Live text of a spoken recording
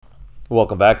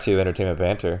Welcome back to Entertainment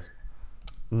Banter.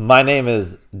 My name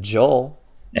is Joel,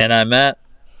 And I'm Matt.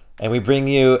 and we bring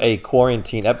you a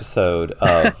quarantine episode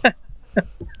of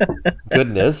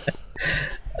goodness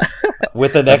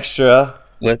with an extra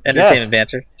With guest. Entertainment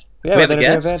Banter. Yeah, We with have a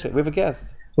Entertainment guest? Banter. We have a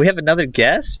guest. We have another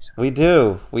guest? We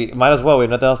do. We might as well. We have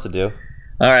nothing else to do.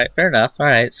 All right, fair enough. All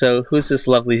right, so who's this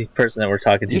lovely person that we're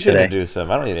talking to You should today? introduce him.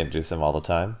 I don't need to introduce him all the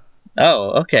time.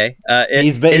 Oh, okay.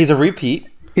 He's a repeat.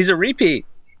 He's a repeat.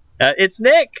 It's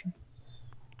Nick.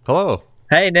 Hello.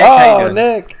 Hey, Nick. How you Oh, doing?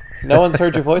 Nick! No one's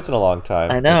heard your voice in a long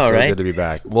time. I know, It's so right? good to be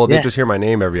back. Well, Yeah. they just hear my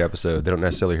name every episode. They don't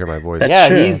necessarily hear my voice. That's Yeah,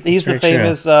 true. he's That's the very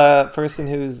famous person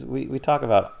who's we talk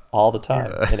about all the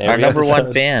time. In Our every number one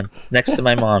episode. fan, next to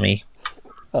my mommy,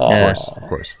 Oh. Yeah. Of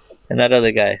course. and that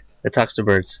other guy that talks to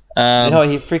birds.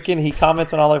 He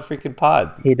comments on all our freaking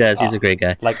pods, He does. He's a great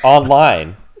guy. like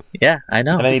online. Yeah, I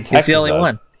know. And then he He's texts the only us.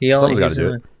 one. Someone's gotta he's do the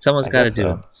it. one. Someone's I got to guess do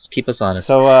so. it. Just keep us honest.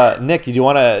 So, Nick, do you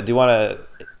want to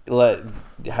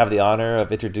have the honor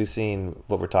of introducing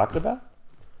what we're talking about?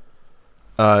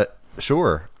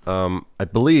 Sure. I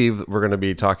believe we're going to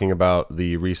be talking about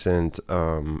the recent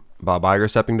Bob Iger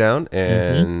stepping down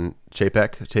and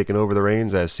Chapek taking over the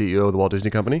reins as CEO of the Walt Disney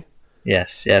Company.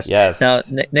 Yes. Yes. Now,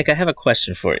 Nick, I have a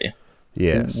question for you.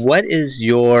 Yes. What is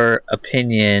your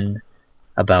opinion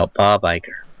about Bob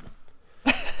Iger?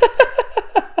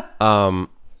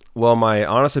 Well, my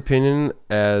honest opinion,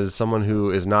 as someone who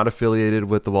is not affiliated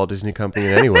with the Walt Disney Company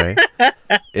in any way,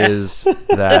 is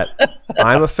that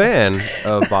I'm a fan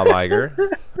of Bob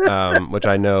Iger, which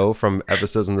I know from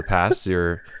episodes in the past.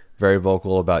 You're very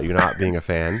vocal about you not being a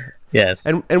fan. Yes.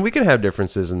 And we can have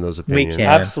differences in those opinions. can.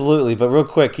 Absolutely, but real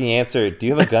quick, can you answer? Do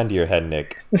you have a gun to your head,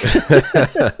 Nick?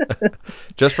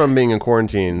 Just from being in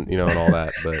quarantine, and all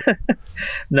that. But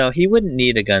No, he wouldn't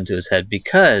need a gun to his head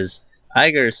because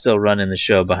Iger is still running the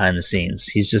show behind the scenes.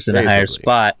 He's just in a higher Basically.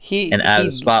 spot He and out of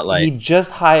the spotlight. He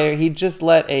just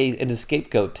let an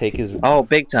scapegoat take his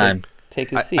Big time. take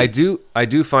his seat. I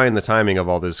do find the timing of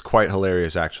all this quite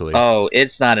hilarious, actually. Oh,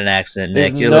 it's not an accident,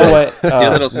 There's Nick. Your no little, way. your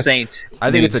little saint. I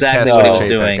think knew it's a exactly test what he for was Chapek,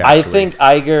 doing. actually. I think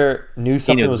Iger knew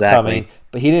something was exactly. coming,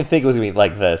 but he didn't think it was gonna be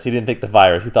like this. He didn't think the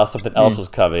virus. He thought something else was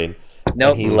coming.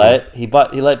 Nope. And he let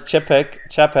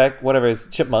Chapek, whatever his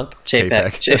chipmunk,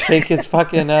 Chapek. take his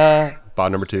fucking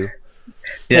Bob number 2.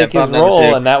 take his Bob number role,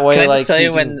 two. and that way, Can I like, just tell he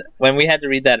you can- when we had to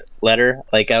read that letter,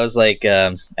 like I was like,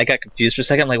 I got confused for a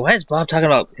second. I'm like, why is Bob talking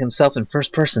about himself in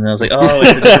first person? And I was like, oh,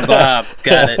 it's a different Bob.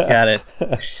 Got it.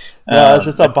 No, it's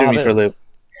just how That threw Bob me for a is. loop.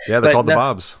 Yeah, they're But called the no-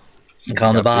 Bobs.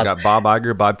 Calling the We Bob. got Bob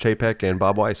Iger, Bob Chapek, and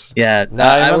Bob Weiss. Yeah.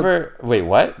 Now I would- remember. Wait,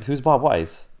 what? Who's Bob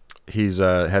Weiss? He's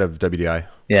head of WDI.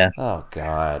 Yeah. Oh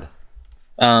God.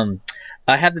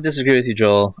 I have to disagree with you,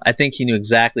 Joel. I think he knew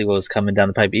exactly what was coming down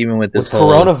the pipe, even with this With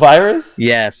whole coronavirus?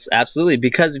 Yes, absolutely.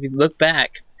 Because if you look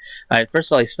back, all right,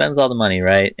 first of all, he spends all the money,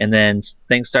 right? And then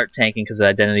things start tanking because of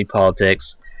identity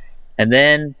politics. And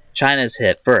then China's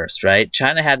hit first, right?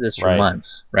 China had this for Right.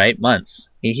 months, right? Months.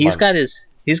 He's got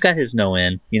his no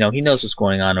in. He knows what's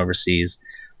going on overseas.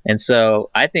 And so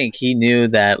I think he knew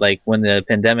that, like, when the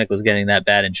pandemic was getting that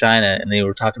bad in China and they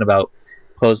were talking about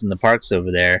closing the parks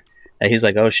over there, that he's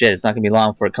like, oh shit, it's not going to be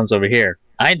long before it comes over here.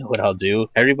 I know what I'll do.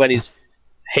 Everybody's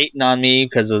hating on me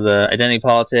because of the identity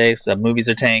politics. The movies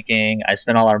are tanking. I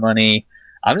spent all our money.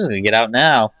 I'm just going to get out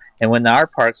now. And when our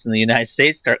parks in the United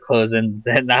States start closing,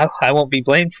 then I won't be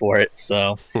blamed for it.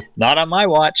 So, not on my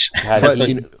watch. God, But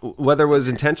he- whether it was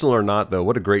intentional or not, though,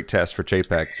 what a great test for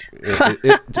Chapek.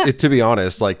 To be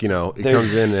honest, like, he There's-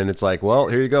 comes in and it's like, well,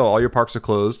 here you go. All your parks are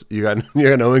closed. You got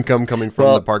no income coming from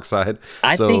Well, the park side.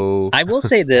 I So think I will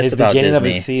say this his about beginning Disney.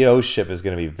 of his CEO ship is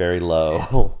going to be very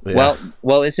low. yeah.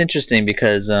 Well, it's interesting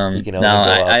because He can only now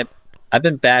go up. I've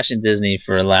been bashing Disney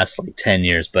for the last like 10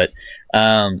 years, but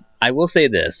I will say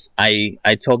this. I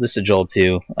told this to Joel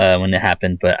too when it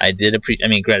happened, but I did I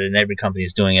mean, granted, every company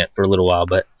is doing it for a little while,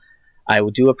 but I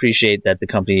do appreciate that the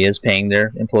company is paying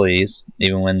their employees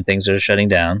even when things are shutting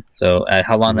down. So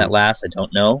how long that lasts, I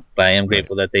don't know, but I am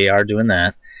grateful that they are doing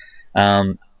that.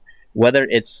 Whether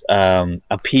it's a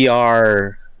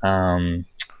PR,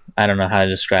 I don't know how to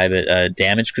describe it, a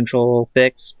damage control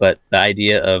fix, but the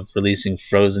idea of releasing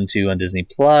Frozen 2 on Disney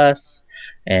Plus,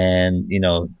 and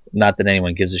not that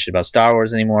anyone gives a shit about Star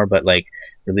Wars anymore, but like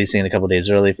releasing it a couple days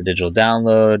early for digital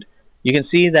download, you can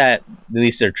see that at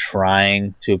least they're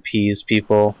trying to appease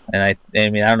people. And I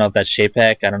mean, I don't know if that's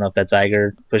Chapek, I don't know if that's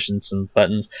Iger pushing some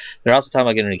buttons. They're also talking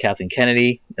about getting rid of Kathleen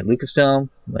Kennedy at Lucasfilm,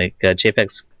 like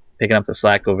Chapek's picking up the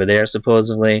slack over there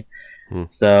supposedly.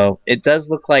 So it does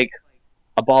look like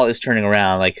a ball is turning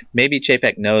around. Like maybe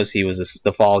Chapek knows he was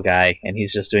the fall guy, and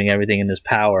he's just doing everything in his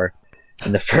power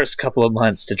in the first couple of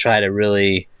months to try to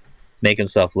really make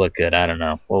himself look good. I don't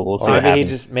know. We'll see Or what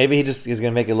happens. maybe he just is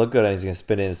gonna make it look good and he's gonna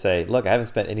spin it and say, "Look, I haven't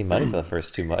spent any money for the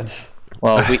first 2 months."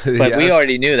 Well, we Yes.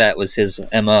 already knew that was his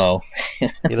MO. He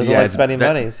doesn't like spending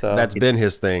that- money, so that's been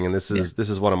his thing, and this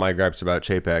is one of my gripes about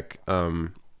Chapek.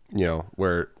 You know,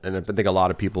 where, and I think a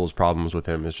lot of people's problems with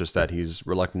him is just that he's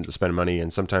reluctant to spend money,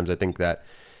 and sometimes I think that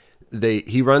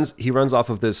he runs off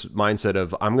of this mindset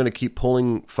of, I'm going to keep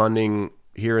pulling funding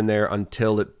here and there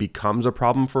until it becomes a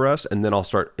problem for us, and then I'll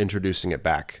start introducing it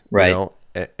back. Right. You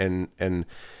know? And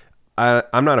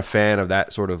I'm not a fan of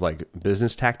that sort of like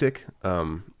business tactic.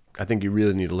 I think you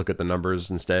really need to look at the numbers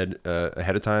instead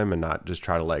ahead of time, and not just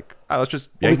try to like, let's just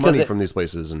yank because money from these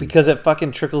places. And because it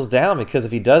fucking trickles down. Because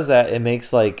if he does that, it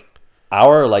makes like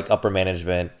our like upper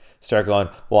management start going,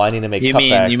 well, I need to make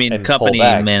cutbacks You mean and company pull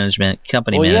back. management?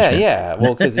 Company Well, management. yeah.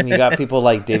 Well, because then you got people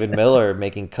like David Miller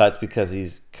making cuts because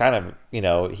he's kind of, you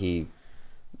know, he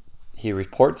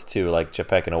reports to like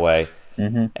Chapek in a way,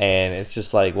 and it's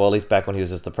just like, well, at least back when he was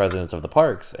just the president of the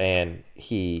parks, and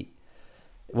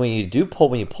when you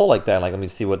pull like that, like, let me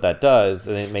see what that does,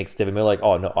 and it makes David Miller like,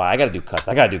 oh no, I gotta do cuts,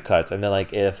 and then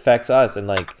like it affects us, and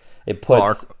like it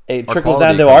puts it our trickles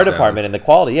down quality to our comes down. department, and the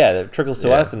quality, it trickles to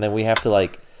Yeah. us, and then we have to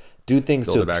like do things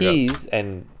Build to it back up. appease,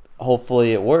 and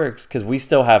hopefully it works because we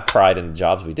still have pride in the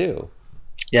jobs we do.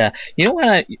 Yeah. You know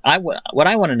what what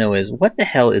I want to know is, what the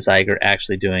hell is Iger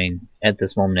actually doing at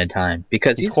this moment in time?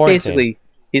 Because He's he's quarantined. basically,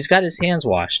 he's got his hands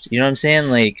washed. You know what I'm saying?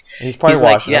 Like, He's probably he's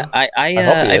like, washing yeah, them. I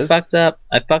hope he I is. fucked up.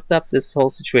 I fucked up this whole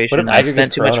What situation. if I Iger spent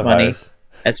gets too much money. coronavirus?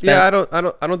 I spent. yeah, I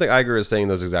don't think Iger is saying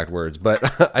those exact words, but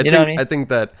You know what I mean? I think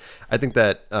that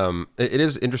it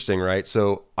is interesting, right?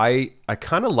 So I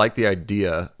kind of like the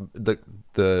idea,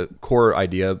 the core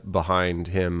idea behind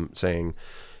him saying,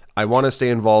 I want to stay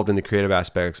involved in the creative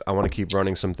aspects. I want to keep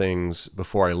running some things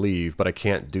before I leave, but I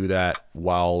can't do that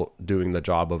while doing the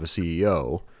job of a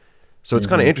CEO. So it's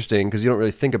kind of interesting because you don't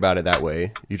really think about it that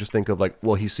way. You just think of like,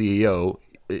 well, he's CEO,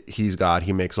 he's God,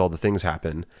 he makes all the things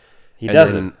happen. He And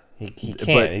doesn't. then- He but-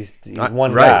 can't. He's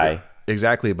one right, guy.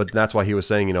 Exactly, but that's why he was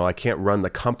saying, I can't run the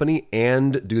company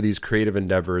and do these creative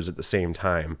endeavors at the same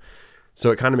time. So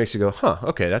it kind of makes you go, huh,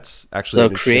 okay, that's actually So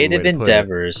an interesting way creative to put it.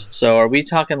 endeavors. So are we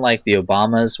talking like the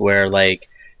Obamas, where like,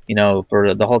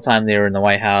 for the whole time they were in the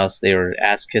White House, they were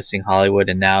ass kissing Hollywood,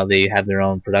 and now they have their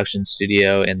own production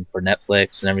studio and for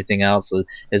Netflix and everything else? So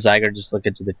is Iger just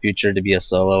looking to the future to be a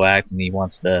solo act, and he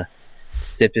wants to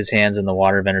dip his hands in the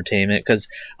water of entertainment? Because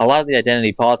a lot of the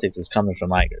identity politics is coming from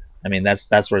Iger. I mean, that's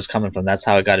where it's coming from. That's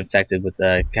how it got infected with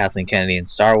Kathleen Kennedy and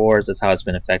Star Wars. That's how it's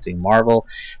been affecting Marvel.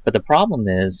 But the problem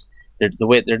is, the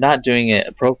way they're not doing it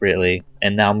appropriately,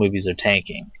 and now movies are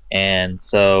tanking. And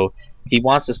so he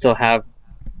wants to still have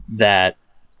that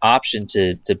option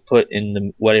to put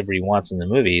in whatever he wants in the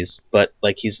movies, but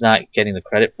like, he's not getting the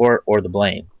credit for it or the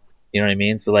blame. You know what I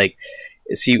mean? So like,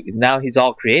 he's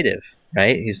all creative,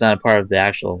 right? He's not a part of the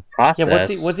actual process.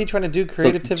 Yeah, what's he trying to do So,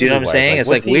 creatively? do you know what I'm saying? It's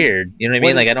like weird. You know what I what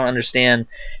mean? Like, is- I don't understand,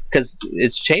 because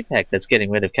it's Chapek that's getting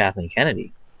rid of Kathleen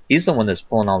Kennedy. He's the one that's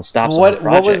pulling all the stops. on What the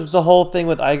was projects. the whole thing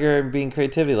with Iger and being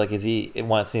creativity? Like, is he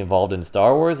wants to be involved in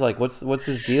Star Wars? Like, what's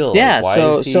his deal? Yeah. Like, why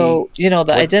So is he,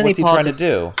 the identity what's he politics.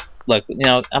 trying to do? Look,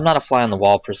 I'm not a fly on the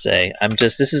wall per se.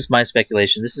 This is my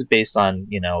speculation. This is based on,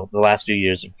 the last few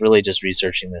years of really just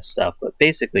researching this stuff. But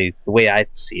basically, the way I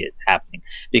see it happening,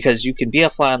 because you can be a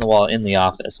fly on the wall in the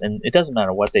office, and it doesn't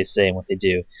matter what they say and what they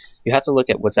do. You have to look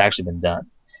at what's actually been done.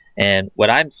 And what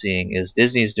I'm seeing is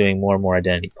Disney's doing more and more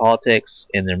identity politics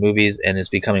in their movies, and it's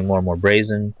becoming more and more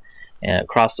brazen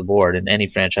across the board in any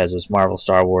franchise, was Marvel,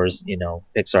 Star Wars,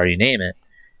 Pixar, you name it.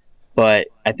 But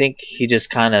I think he just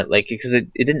kind of like, because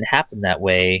it didn't happen that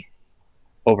way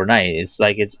overnight. It's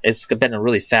like it's been a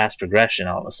really fast progression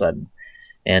all of a sudden,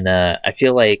 and I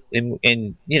feel like in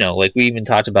like we even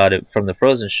talked about it from the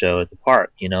Frozen show at the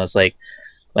park. It's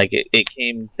like it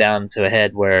came down to a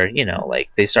head where like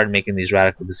they started making these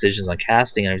radical decisions on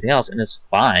casting and everything else, and it's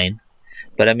fine.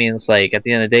 But I mean, it's like, at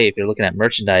the end of the day, if you're looking at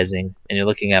merchandising and you're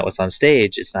looking at what's on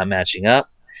stage, it's not matching up.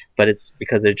 But it's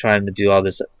because they're trying to do all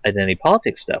this identity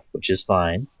politics stuff, which is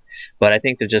fine. But I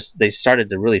think they started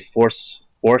to really force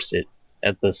it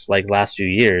at this like last few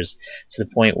years, to the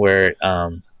point where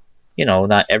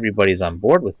not everybody's on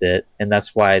board with it, and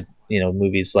that's why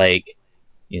movies like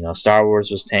Star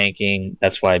Wars was tanking.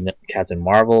 That's why Captain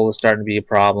Marvel was starting to be a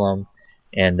problem.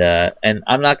 And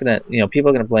I'm not gonna, people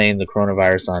are gonna blame the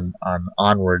coronavirus on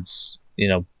Onward's,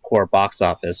 poor box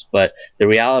office, but the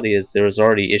reality is there was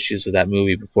already issues with that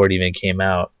movie before it even came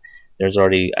out. There's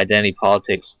already identity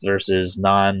politics versus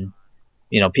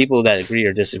people that agree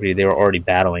or disagree. They were already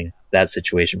battling that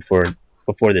situation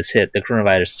before this hit. The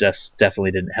coronavirus just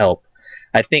definitely didn't help.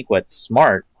 I think what's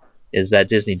smart is that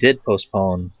Disney did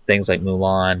postpone things like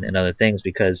Mulan and other things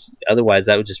because otherwise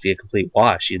that would just be a complete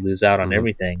wash. You'd lose out on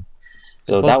everything.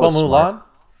 So that was smart. Mulan?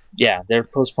 Yeah, they're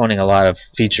postponing a lot of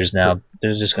features now.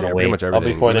 They're just going to wait. Pretty much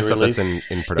everything. Before they stuff release? that's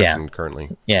in production currently.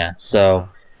 Yeah, so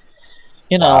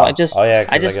Wow. I just I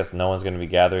guess no one's going to be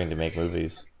gathering to make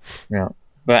movies.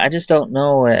 but I just don't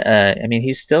know. I mean,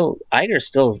 Iger's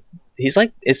still. He's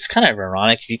like, it's kind of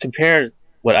ironic if you compare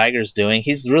what Iger's doing.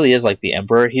 He really is like the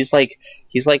Emperor. He's like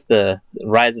the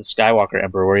Rise of Skywalker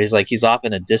Emperor, where he's off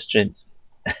in a distant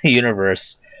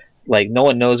universe, like no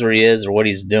one knows where he is or what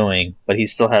he's doing, but he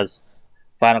still has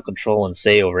final control and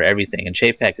say over everything. And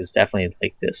Chapek is definitely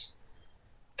like this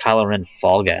Kylo Ren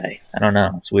fall guy. I don't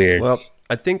know. It's weird. Well,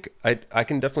 I think I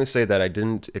can definitely say that I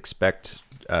didn't expect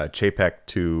Chapek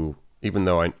to, even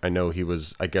though I know he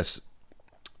was, I guess,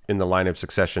 in the line of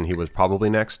succession, he was probably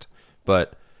next.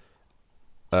 But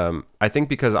I think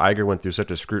because Iger went through such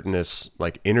a scrutinous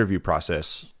interview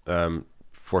process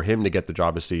for him to get the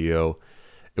job as CEO,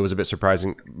 it was a bit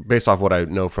surprising based off what I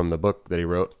know from the book that he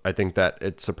wrote. I think that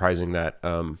it's surprising that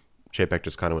Chapek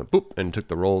just kind of went boop and took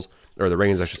the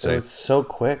reins, I should say. It was so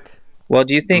quick. Well,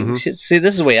 do you think? See,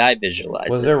 this is the way I visualize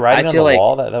it. Was there writing on the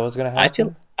wall that was going to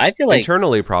happen? I feel like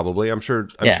internally, probably. I'm sure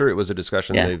it was a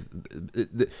discussion.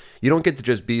 Yeah. You don't get to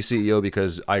just be CEO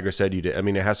because Iger said you did. I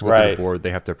mean, it has to go through the board. They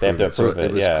have to approve it. So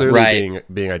it was clearly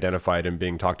being identified and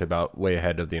being talked about way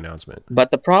ahead of the announcement.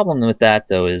 But the problem with that,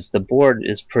 though, is the board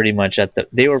is pretty much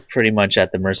they were pretty much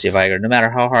at the mercy of Iger. No matter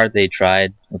how hard they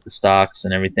tried with the stocks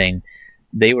and everything,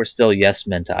 they were still yes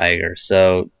men to Iger.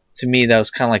 So to me, that was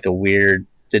kind of like a weird,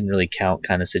 didn't really count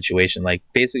kind of situation. Like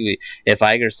basically, if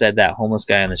Iger said that homeless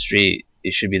guy on the street, he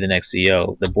should be the next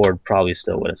CEO, the board probably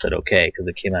still would have said okay because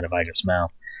it came out of Iger's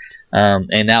mouth.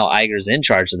 And now Iger's in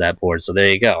charge of that board, so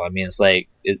there you go. I mean, it's like,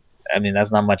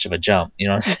 that's not much of a jump. You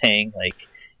know what I'm saying? Like,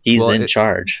 he's in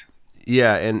charge.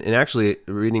 Yeah, and actually,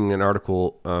 reading an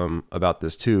article about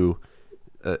this too,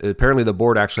 apparently the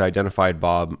board actually identified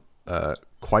Bob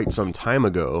quite some time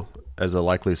ago as a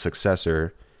likely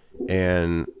successor,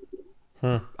 and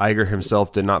Iger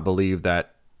himself did not believe that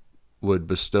would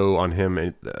bestow on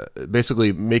him,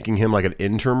 basically making him like an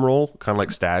interim role, kind of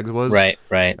like Staggs was, right,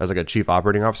 as like a chief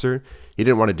operating officer. He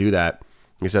didn't want to do that.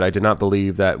 He said, "I did not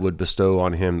believe that would bestow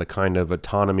on him the kind of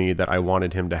autonomy that I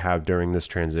wanted him to have during this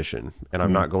transition. And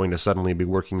I'm not going to suddenly be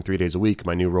working 3 days a week.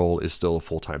 My new role is still a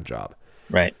full-time job."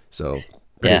 Right. So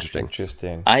interesting.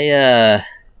 Interesting. I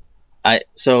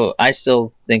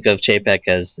still think of Chapek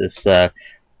as this, after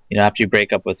you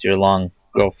break up with your long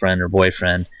girlfriend or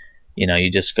boyfriend,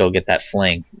 you just go get that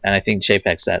fling. And I think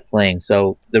Chapek's that fling.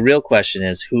 So the real question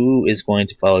is, who is going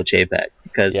to follow Chapek?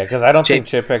 Because I don't think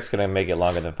Chapek's going to make it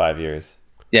longer than 5 years.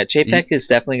 Yeah, Chapek is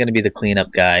definitely going to be the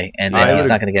cleanup guy, and then he's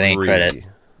not going to get any credit.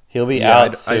 He'll be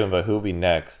out soon, but who'll be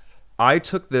next? I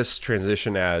took this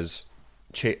transition as...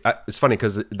 it's funny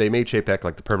because they made Chapek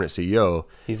like the permanent CEO.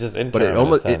 He's just interim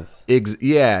in a sense. Exactly.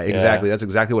 Yeah. That's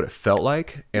exactly what it felt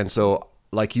like. And so,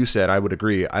 like you said, I would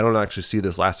agree. I don't actually see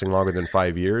this lasting longer than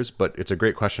 5 years, but it's a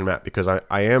great question, Matt, because I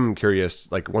am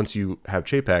curious, like once you have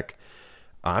Chapek,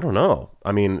 I don't know.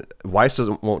 I mean, Weiss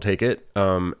won't take it,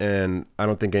 and I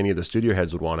don't think any of the studio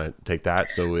heads would want to take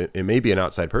that, so it may be an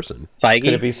outside person. Feige?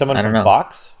 Could it be someone from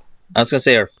Fox? I was going to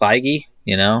say, or Feige,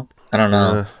 I don't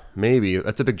know. Maybe.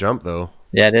 That's a big jump, though.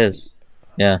 Yeah, it is.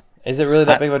 Yeah. Is it really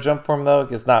that big of a jump for him, though?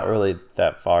 It's not really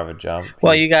that far of a jump.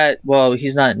 Well,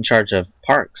 he's not in charge of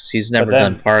parks. He's never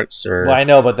done parks or... Well, I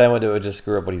know, but then it would just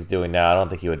screw up what he's doing now. I don't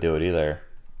think he would do it either.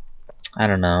 I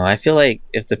don't know. I feel like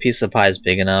if the piece of pie is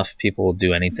big enough, people will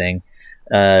do anything.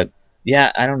 I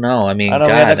don't know. I mean, I don't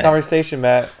know. We had that conversation,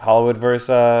 Matt. Hollywood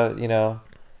versus,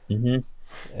 and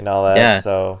all that. Yeah.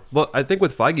 So, well, I think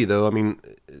with Feige, though, I mean,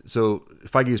 so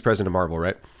Feige is president of Marvel,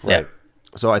 right? Right.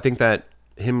 So I think that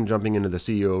him jumping into the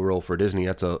CEO role for Disney,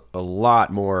 that's a lot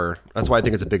more. That's why I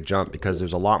think it's a big jump, because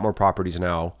there's a lot more properties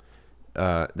now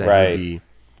that he'd be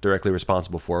directly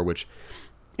responsible for, which...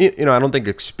 I don't think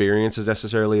experience is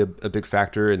necessarily a big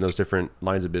factor in those different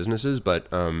lines of businesses, but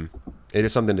it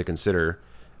is something to consider.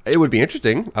 It would be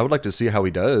interesting. I would like to see how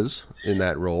he does in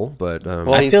that role, but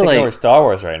he's taking over Star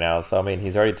Wars right now, so I mean,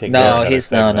 he's already taken. No,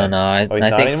 he's no. I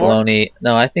think Filoni.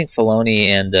 No, I think Filoni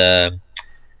and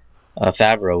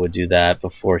Favreau would do that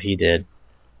before he did.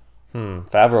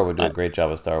 Favreau would do a great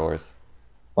job with Star Wars.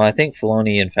 Well, I think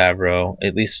Filoni and Favreau,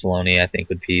 at least Filoni, I think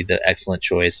would be the excellent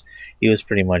choice. He was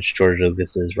pretty much George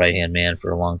Lucas's right-hand man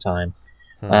for a long time.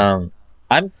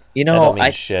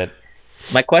 Shit.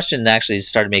 My question actually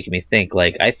started making me think.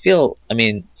 Like, I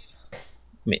mean,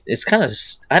 it's kind of,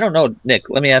 I don't know, Nick.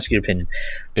 Let me ask you your opinion.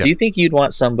 Yeah. Do you think you'd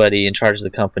want somebody in charge of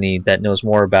the company that knows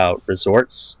more about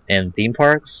resorts and theme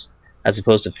parks, as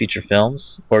opposed to feature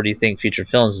films, or do you think feature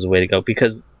films is the way to go?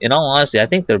 Because in all honesty, I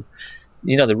think the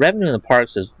revenue in the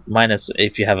parks is minus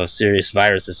if you have a serious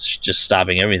virus that's just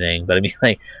stopping everything. But I mean,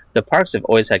 like the parks have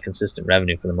always had consistent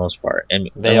revenue for the most part, and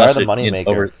they are the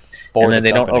moneymaker for and then the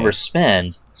they company. don't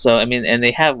overspend. So I mean, and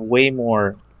they have way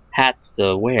more hats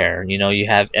to wear. You know, you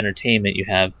have entertainment, you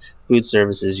have food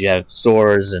services, you have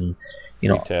stores, and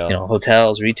Retail.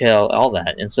 hotels, retail, all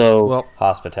that. And so, Well,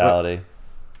 Hospitality.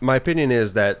 my opinion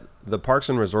is that the parks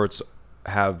and resorts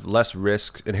have less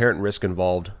inherent risk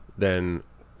involved than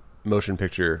motion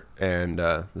picture and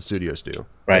the studios do.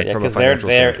 Right. Yeah, from a because financial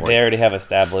standpoint. they already have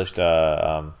established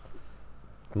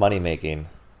money making.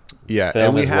 Yeah, Film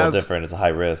and we is real have different. It's a high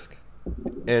risk.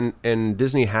 and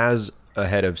Disney has a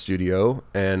head of studio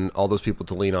and all those people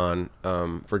to lean on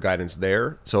for guidance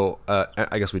there. So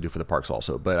I guess we do for the parks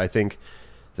also. But I think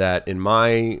that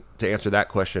to answer that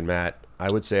question, Matt, I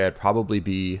would say I'd probably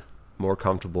be more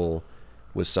comfortable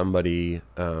with somebody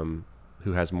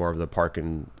who has more of the park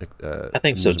and I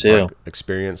think so amusement too. park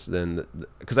experience than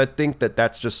because I think that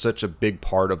that's just such a big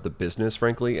part of the business,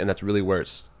 frankly, and that's really where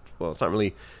it's not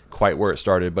really quite where it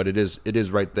started, but it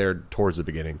is right there towards the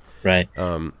beginning, Right.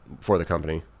 for the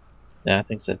company. Yeah, I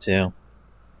think so too.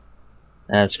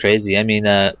 That's crazy. I mean,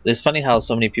 it's funny how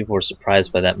so many people were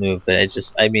surprised by that move, but it's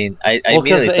just, I mean, I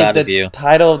immediately thought of you. The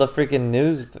title of the freaking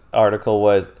news article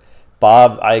was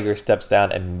Bob Iger steps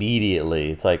down immediately.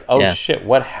 It's like, oh Yeah. shit,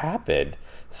 what happened?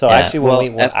 So Yeah, actually, well,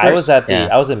 when at I was first,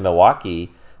 I was in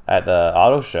Milwaukee at the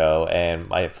auto show,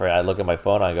 and I look at my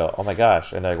phone, I go, oh my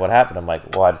gosh, and they're like, what happened? I'm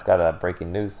like, well, I just got a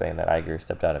breaking news saying that Iger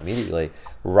stepped down immediately.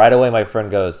 Right away, my friend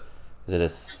goes, is it a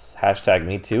hashtag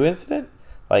Me Too incident?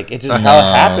 Like, it just how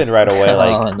it happened right away.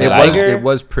 Like, No. It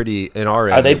was pretty in our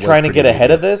end. are they it was trying to pretty get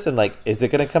ahead immediate. of this? And like, is it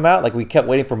going to come out? Like, we kept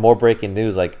waiting for more breaking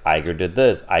news. Like, Iger did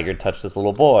this. Iger touched this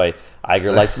little boy.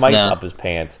 Iger likes mice No. up his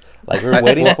pants. Like, we were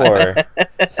waiting for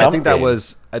something.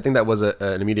 I think that was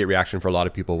an immediate reaction for a lot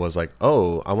of people. Was like,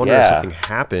 oh, I wonder if Yeah. something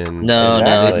happened. No,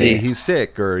 Exactly. He's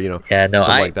sick, or Yeah, no,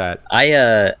 something like that.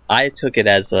 I took it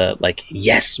as a like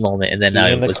yes moment, and then He I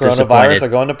and the was coronavirus disappointed. are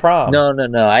going to prom.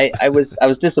 No. I was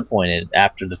disappointed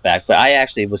after the fact, but I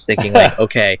actually was thinking like,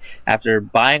 okay, after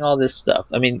buying all this stuff,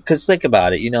 I mean, because think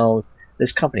about it,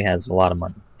 this company has a lot of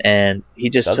money, and he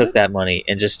just Does took it? that money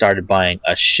and just started buying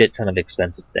a shit ton of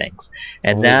expensive things,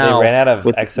 and Well, now they ran out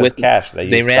of excess cash. They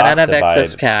used ran out stocks of to buy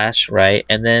excess cash, right?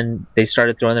 And then they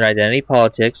started throwing their identity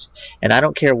politics, and I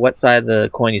don't care what side of the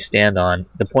coin you stand on.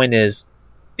 The point is,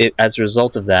 as a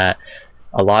result of that,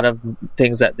 a lot of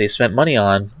things that they spent money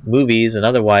on, movies and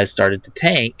otherwise, started to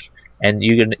tank, and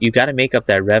you got to make up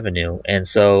that revenue. And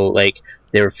so, like,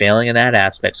 they were failing in that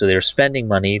aspect. So they were spending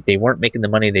money. They weren't making the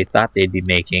money they thought they'd be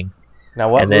making. Now,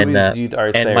 what And then, movies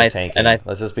are tanking?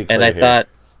 Let's just be clear And I here. thought,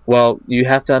 well, you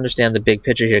have to understand the big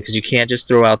picture here, because you can't just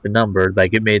throw out the number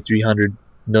like it made $300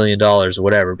 million or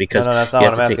whatever. Because no, that's not you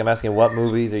what have I'm to asking. I'm asking what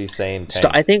movies are you saying tanked?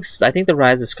 I think the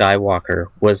Rise of Skywalker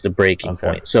was the breaking Okay.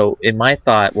 point. So in my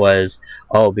thought was,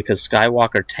 because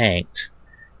Skywalker tanked,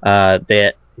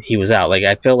 that he was out. Like,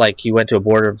 I feel like he went to a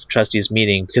board of trustees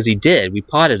meeting, because he did. We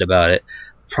potted about it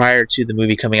prior to the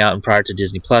movie coming out and prior to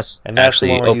Disney Plus And that's actually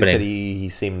the one where opening. you said he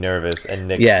seemed nervous, and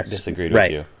Nick Yes, disagreed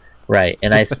right. with you. Right,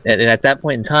 and and at that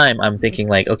point in time, I'm thinking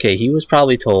like, okay, he was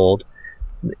probably told,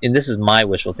 and this is my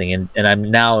wishful thinking, and I'm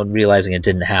now realizing it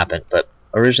didn't happen. But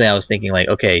originally, I was thinking like,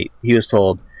 okay, he was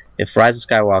told, if Rise of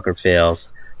Skywalker fails,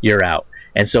 you're out.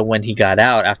 And so when he got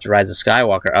out after Rise of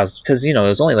Skywalker, because it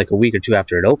was only like a week or two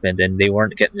after it opened, and they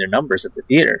weren't getting their numbers at the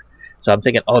theater. So I'm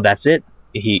thinking, oh, that's it.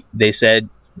 They said,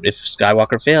 if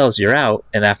Skywalker fails, you're out.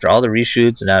 And after all the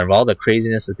reshoots and out of all the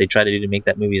craziness that they try to do to make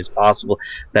that movie as possible,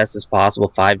 best as possible,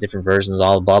 5 different versions,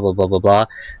 all blah blah blah blah blah.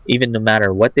 Even no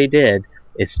matter what they did,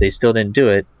 they still didn't do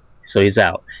it, so he's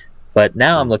out. But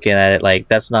now I'm looking at it like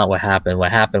that's not what happened.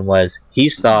 What happened was he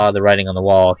saw the writing on the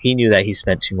wall. He knew that he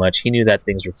spent too much. He knew that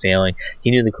things were failing. He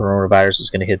knew the coronavirus was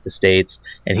going to hit the States.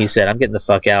 And he said, I'm getting the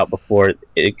fuck out before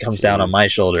it comes down on my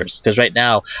shoulders. Because right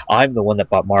now, I'm the one that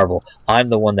bought Marvel. I'm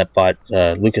the one that bought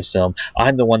Lucasfilm.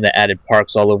 I'm the one that added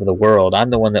parks all over the world. I'm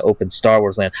the one that opened Star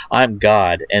Wars Land. I'm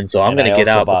God. And so I'm going to get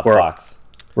out before... Fox.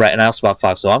 Right, and I also bought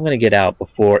Fox, so I'm going to get out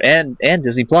before, and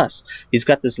Disney Plus. He's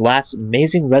got this last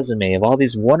amazing resume of all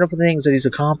these wonderful things that he's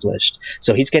accomplished.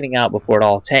 So he's getting out before it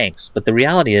all tanks. But the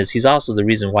reality is, he's also the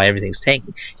reason why everything's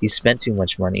tanking. He spent too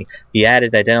much money. He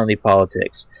added identity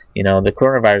politics. The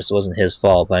coronavirus wasn't his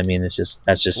fault. But I mean, that's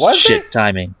just shit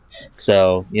timing.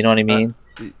 So you know what I mean?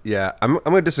 Yeah, I'm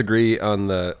going to disagree on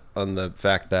the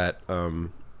fact that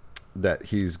that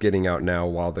he's getting out now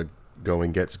while the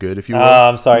going gets good, if you will.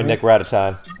 I'm sorry, Nick, we're out of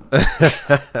time.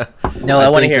 No, I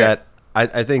want to hear that.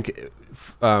 I think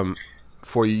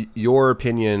for your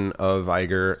opinion of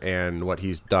Iger and what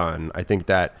he's done, I think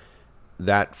that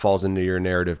falls into your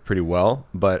narrative pretty well.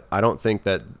 But I don't think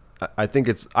that. I think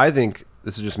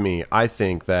this is just me. I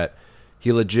think that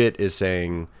he legit is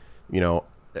saying,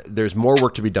 there's more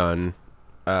work to be done.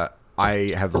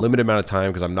 I have a limited amount of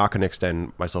time because I'm not going to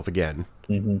extend myself again,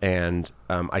 and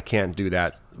I can't do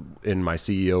that in my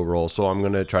CEO role. So I'm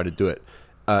going to try to do it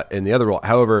in the other role.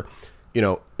 However,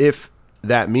 if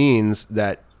that means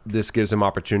that this gives him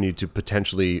opportunity to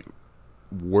potentially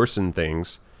worsen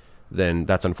things, then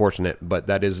that's unfortunate. But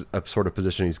that is a sort of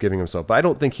position he's giving himself. But I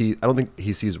don't think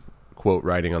he sees quote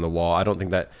writing on the wall. I don't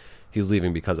think that he's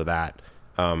leaving because of that.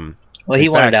 Well, he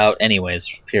wanted out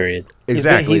anyways. Period.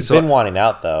 Exactly. He's been wanting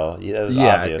out though. It was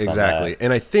obvious exactly.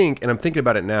 And I'm thinking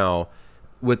about it now.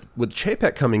 With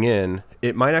Chapek coming in,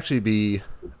 it might actually be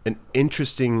an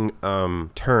interesting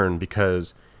turn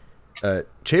because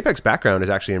Chapek's background is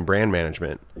actually in brand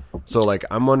management. So like,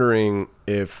 I'm wondering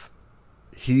if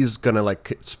he's gonna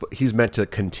he's meant to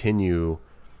continue,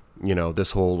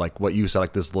 this whole like what you said,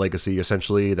 like this legacy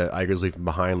essentially that Iger's leaving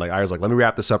behind. Like Iger's like, let me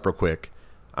wrap this up real quick.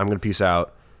 I'm gonna peace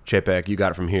out. Chapek, you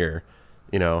got it from here,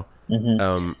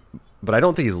 but I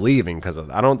don't think he's leaving because of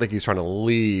that. I don't think he's trying to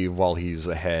leave while he's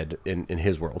ahead in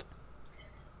his world.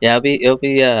 Yeah, it'll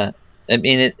be. I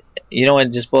mean,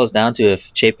 it just boils down to if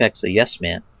Chapek's a yes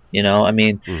man.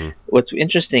 What's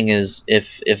interesting is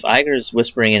if Iger's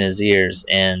whispering in his ears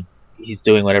and he's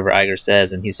doing whatever Iger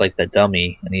says, and he's like the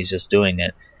dummy and he's just doing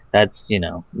it, that's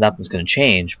nothing's going to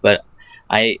change. But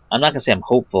I'm not going to say I'm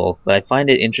hopeful, but I find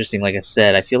it interesting. Like I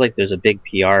said, I feel like there's a big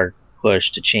PR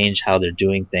push to change how they're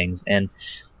doing things. And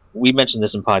we mentioned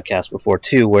this in podcasts before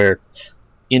too, where,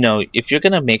 if you're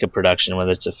going to make a production,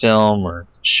 whether it's a film or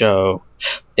show,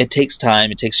 it takes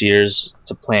time. It takes years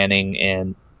to planning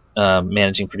and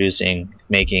managing, producing,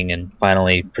 making, and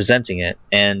finally presenting it.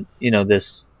 And,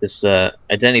 this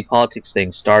identity politics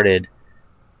thing started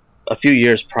a few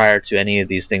years prior to any of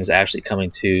these things actually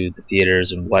coming to the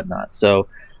theaters and whatnot. So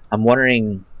I'm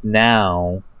wondering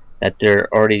now that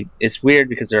it's weird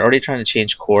because they're already trying to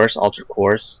change course, alter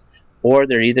course, or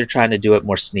they're either trying to do it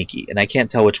more sneaky. And I can't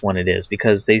tell which one it is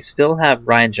because they still have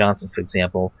Rian Johnson, for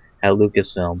example, at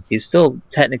Lucasfilm. He's still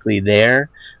technically there.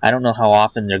 I don't know how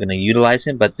often they're going to utilize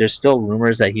him, but there's still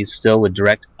rumors that he still would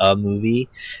direct a movie.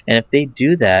 And if they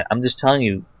do that, I'm just telling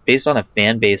you, based on a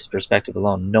fan base perspective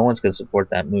alone, no one's going to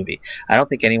support that movie. I don't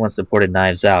think anyone supported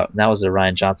Knives Out. And that was a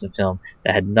Rian Johnson film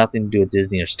that had nothing to do with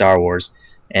Disney or Star Wars.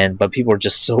 But people were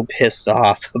just so pissed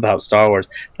off about Star Wars.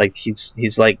 Like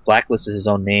he's like blacklisted his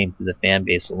own name to the fan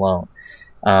base alone.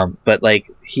 But like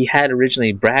he had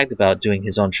originally bragged about doing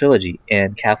his own trilogy,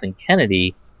 and Kathleen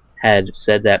Kennedy had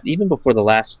said that even before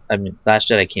Last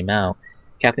Jedi came out,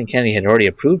 Kathleen Kennedy had already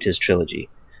approved his trilogy.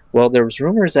 Well, there was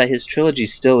rumors that his trilogy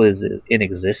still is in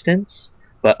existence,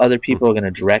 but other people are going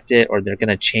to direct it, or they're going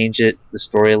to change the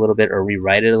story a little bit, or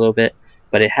rewrite it a little bit,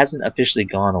 but it hasn't officially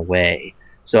gone away.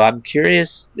 So I'm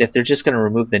curious if they're just going to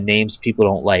remove the names people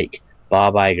don't like: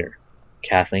 Bob Iger,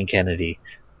 Kathleen Kennedy,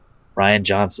 Rian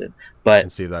Johnson. But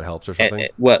and see if that helps or something.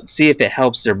 See if it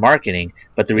helps their marketing.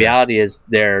 But the reality is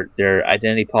their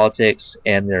identity politics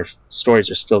and their stories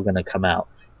are still going to come out.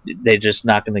 They're just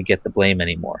not going to get the blame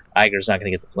anymore. Iger's not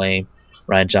going to get the blame.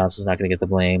 Rian Johnson's not going to get the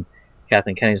blame.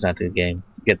 Kathleen Kennedy's not going to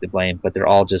get the blame. But they're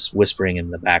all just whispering in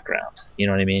the background. You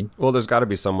know what I mean? Well, there's got to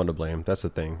be someone to blame. That's the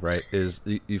thing, right? Is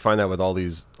you find that with all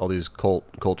these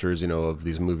cultures, of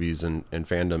these movies and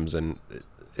fandoms, and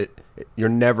you're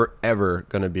never ever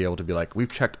going to be able to be like,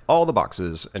 we've checked all the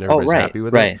boxes and everybody's happy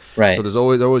with it. Right. So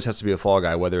there always has to be a fall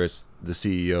guy, whether it's the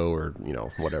CEO or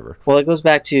whatever. Well, it goes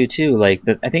back to too, like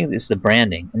I think it's the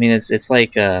branding. I mean, it's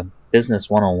like business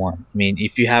 101. I mean,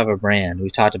 if you have a brand, we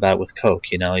talked about it with Coke.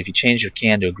 If you change your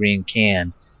can to a green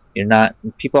can,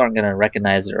 people aren't going to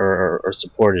recognize it or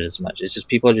support it as much. It's just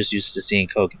people are just used to seeing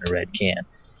Coke in a red can.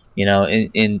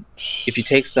 If you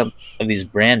take some of these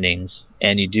brandings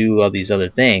and you do all these other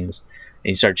things and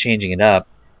you start changing it up,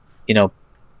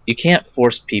 you can't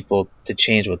force people to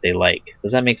change what they like.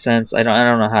 Does that make sense? I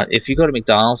don't know how. If you go to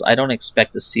McDonald's, I don't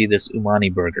expect to see this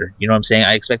umami burger. You know what I'm saying?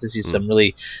 I expect to see some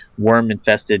really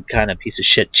worm-infested kind of piece of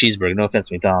shit cheeseburger. No offense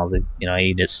to McDonald's, I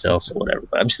eat it still, so whatever.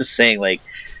 But I'm just saying,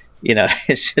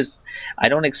 it's just I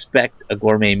don't expect a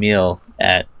gourmet meal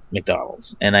at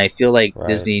McDonald's, and I feel like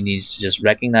Disney needs to just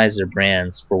recognize their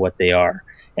brands for what they are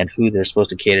and who they're supposed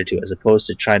to cater to, as opposed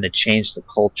to trying to change the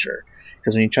culture.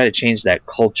 Because when you try to change that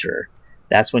culture,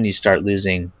 that's when you start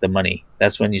losing the money.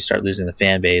 That's when you start losing the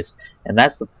fan base, and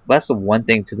that's the one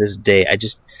thing to this day.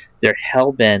 They're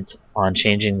hell bent on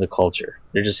changing the culture.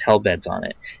 They're just hell bent on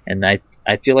it, and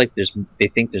I feel like they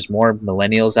think there's more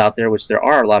millennials out there, which there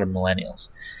are a lot of millennials.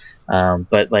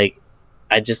 But like,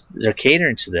 they're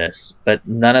catering to this, but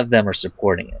none of them are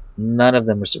supporting it. None of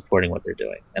them are supporting what they're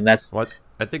doing, and that's what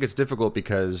I think it's difficult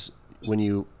because when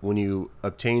you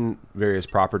obtain various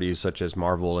properties such as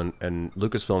Marvel and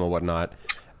Lucasfilm and whatnot,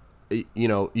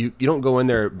 you don't go in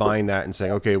there buying that and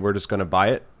saying, okay, we're just going to buy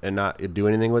it and not do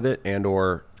anything with it and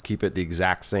or keep it the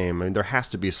exact same. I mean, there has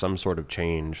to be some sort of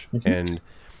change, and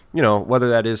whether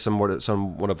that is somewhat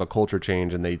of a culture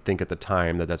change, and they think at the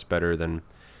time that that's better than.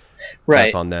 Right.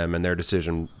 That's on them and their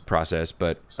decision process.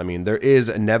 But I mean, there is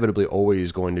inevitably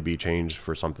always going to be change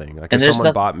for something. Like if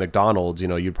someone bought McDonald's,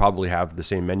 you'd probably have the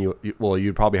same menu. Well,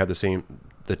 you'd probably have the same,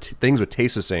 things would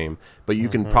taste the same, but you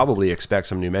can probably expect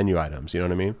some new menu items. You know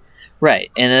what I mean?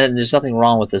 Right. And then there's nothing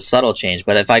wrong with this subtle change.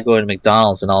 But if I go to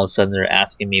McDonald's and all of a sudden they're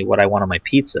asking me what I want on my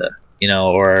pizza,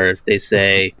 or if they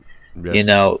say,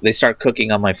 yes. They start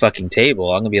cooking on my fucking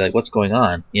table, I'm going to be like, what's going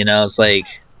on? It's like,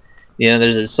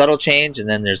 there's a subtle change, and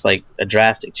then there's like a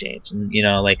drastic change, and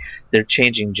like they're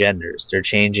changing genders. They're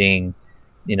changing,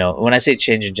 when I say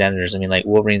changing genders, I mean like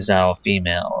Wolverine's now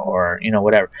female, or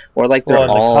whatever, or like they're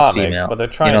all comics, female. But they're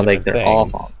trying like they're things. all.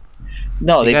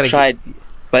 No, they've tried,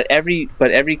 but every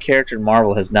character in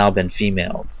Marvel has now been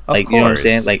female. Like you know what I'm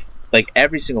saying? Like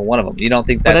every single one of them. You don't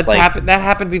think that's like happened? That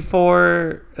happened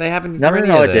before. They happened before any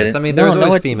of this. It didn't. I mean, there was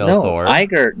always female Thor.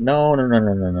 Iger,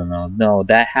 no.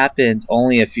 That happened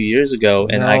only a few years ago,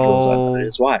 and Iger was on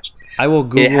his watch. I will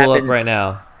Google up right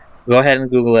now. Go ahead and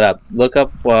Google it up. Look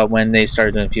up when they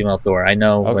started doing female Thor. I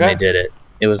know when they did it.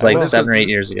 It was like 7 or 8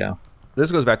 years ago.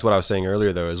 This goes back to what I was saying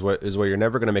earlier, though, is where you're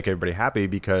never going to make everybody happy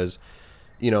because.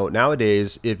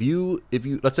 Nowadays, if you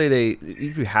let's say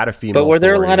if you had a female, but were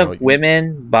there a lot of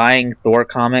women buying Thor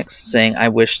comics saying, "I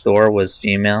wish Thor was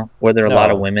female"? Were there a lot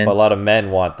of women? But a lot of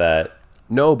men want that.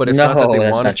 No, but it's not that they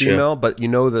want a female. True. But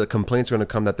the complaints are going to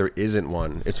come that there isn't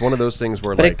one. It's one of those things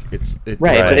where right. But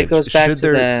it goes back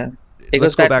to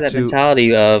that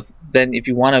mentality of then if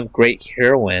you want a great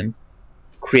heroine,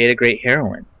 create a great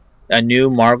heroine, a new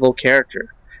Marvel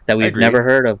character that we've never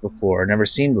heard of before, never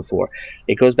seen before.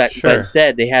 It goes back, but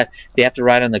instead they have to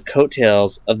ride on the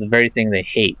coattails of the very thing they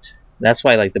hate. That's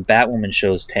why like the Batwoman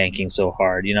show is tanking so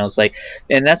hard. It's like,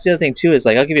 and that's the other thing too is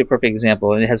like I'll give you a perfect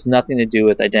example, and it has nothing to do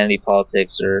with identity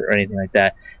politics or anything like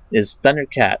that. Is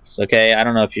Thundercats? Okay, I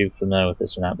don't know if you're familiar with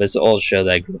this or not, but it's an old show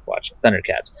that I grew up watching.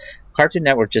 Thundercats. Cartoon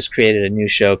Network just created a new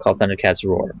show called Thundercats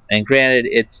Roar, and granted,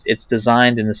 it's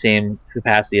designed in the same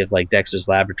capacity of like Dexter's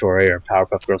Laboratory or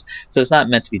Powerpuff Girls, so it's not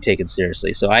meant to be taken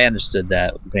seriously. So I understood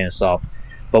that with a grain of salt.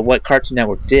 But what Cartoon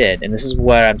Network did, and this is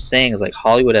what I'm saying, is like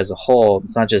Hollywood as a whole,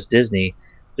 it's not just Disney,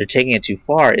 they're taking it too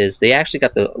far, is they actually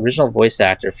got the original voice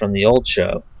actor from the old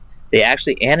show. They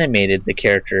actually animated the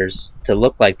characters to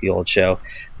look like the old show,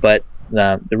 but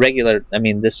the regular,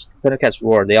 this Thundercats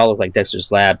Roar, they all look like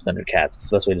Dexter's Lab Thundercats. It's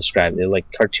the best way to describe it. They're like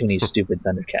cartoony, stupid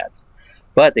Thundercats.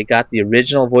 But they got the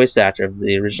original voice actor of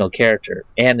the original character,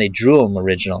 and they drew him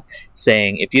original,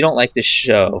 saying, if you don't like this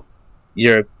show,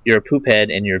 you're a poop head,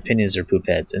 and your opinions are poop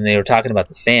heads. And they were talking about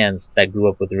the fans that grew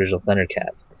up with the original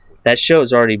Thundercats. That show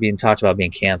is already being talked about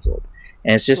being canceled.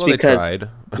 And it's just because... They tried.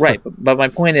 Right, but my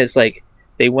point is, like,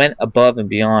 they went above and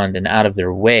beyond and out of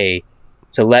their way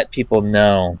to let people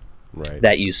know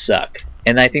that you suck,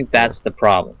 and I think that's the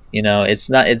problem. It's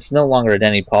no longer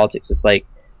identity politics. It's like,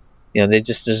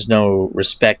 there's no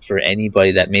respect for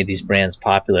anybody that made these brands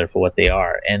popular for what they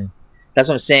are, and that's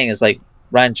what I'm saying. Is like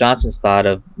Rian Johnson's thought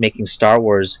of making Star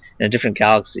Wars in a different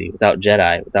galaxy without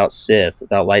Jedi, without Sith,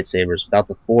 without lightsabers, without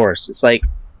the Force. It's like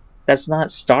that's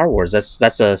not Star Wars.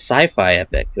 That's a sci-fi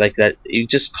epic. Like that, you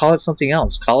just call it something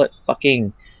else. Call it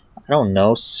fucking, I don't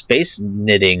know, space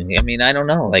knitting. I don't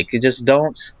know. Like you just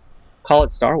don't. Call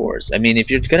it Star Wars. If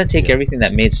you're going to take everything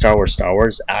that made Star Wars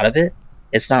out of it,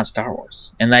 it's not Star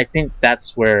Wars. And I think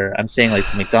that's where I'm saying like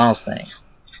the McDonald's thing.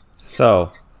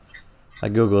 So, I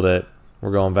Googled it. We're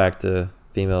going back to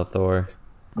female Thor.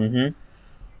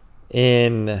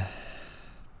 In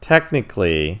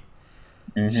technically,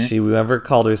 she never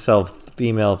called herself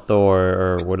female Thor,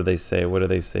 or what do they say? What do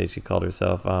they say she called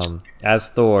herself? As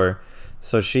Thor.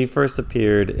 So she first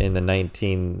appeared in the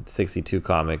 1962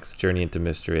 comics Journey into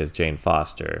Mystery as Jane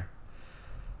Foster.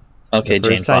 Okay, the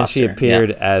first time she appeared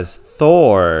as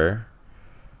Thor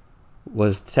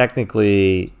was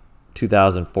technically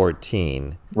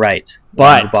 2014. Right.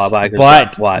 But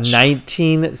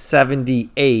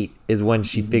 1978 is when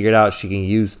she figured out she can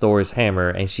use Thor's hammer,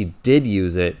 and she did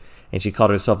use it, and she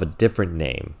called herself a different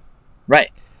name.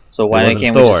 Right. So why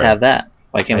can't we just have that?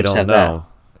 Why can't we just have that?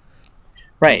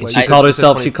 Right. She called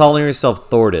herself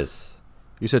Thordis.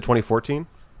 You said 2014?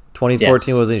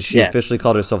 2014 Yes. was when she Yes. officially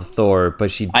called herself Thor,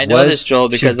 but I know this, Joel,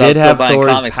 because she I did was still have buying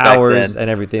Thor's comics back powers then.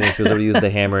 and everything, and she was able to use the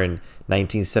hammer in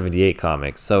 1978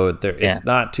 comics. So it's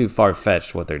not too far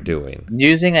fetched what they're doing.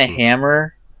 Using a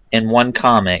hammer in one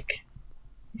comic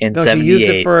in No, 78. she used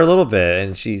it for a little bit,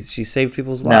 and she saved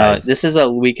people's lives. No, this is a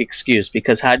weak excuse,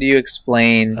 because how do you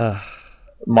explain Ugh.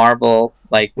 Marvel,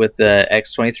 like with the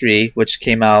X-23, which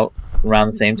came out around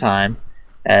the same time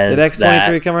as Did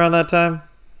X-23 come around that time?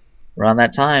 around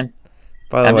that time.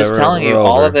 By the I'm way, just telling you, we're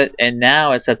all over. of it, and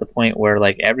now it's at the point where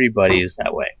like everybody is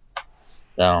that way.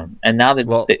 So, and now they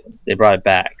brought it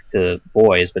back to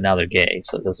boys, but now they're gay,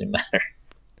 so it doesn't matter.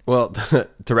 Well,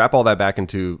 to wrap all that back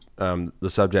into the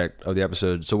subject of the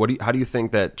episode, so how do you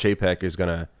think that Chapek is going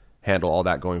to handle all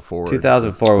that going forward?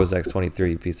 2004 was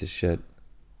X-23, you piece of shit.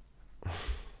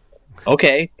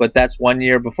 Okay, but that's 1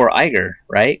 year before Iger,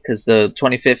 right? Because the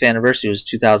 25th anniversary was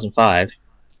 2005,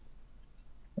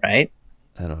 right?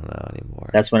 I don't know anymore.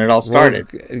 That's when it all started.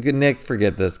 Nick,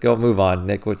 forget this. Go move on.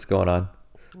 Nick, what's going on?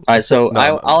 All right, so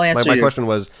I'll answer. My question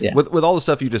was, yeah. with all the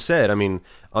stuff you just said, I mean,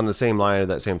 on the same line of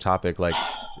that same topic, like,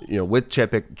 with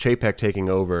Chapek taking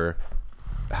over,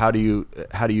 how do you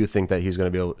think that he's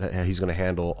going to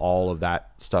handle all of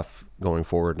that stuff going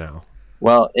forward now?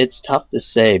 Well, it's tough to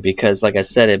say because, like I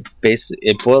said,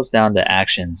 it boils down to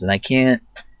actions, and I can't.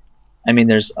 I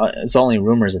mean, it's only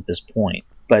rumors at this point,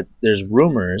 but there's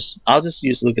rumors. I'll just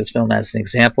use Lucasfilm as an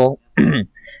example.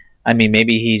 I mean,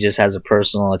 maybe he just has a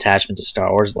personal attachment to Star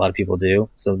Wars. A lot of people do,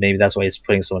 so maybe that's why he's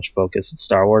putting so much focus on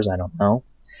Star Wars. I don't know,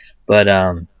 but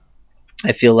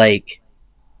I feel like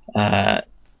the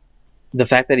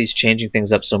fact that he's changing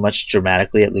things up so much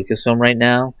dramatically at Lucasfilm right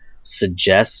now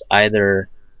suggests either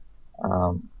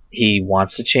he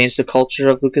wants to change the culture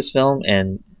of Lucasfilm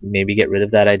and maybe get rid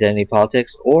of that identity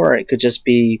politics, or it could just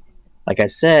be, like I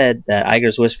said, that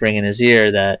Iger's whispering in his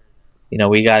ear that,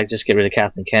 we got to just get rid of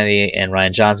Kathleen Kennedy and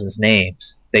Rian Johnson's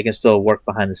names. They can still work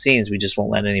behind the scenes. We just won't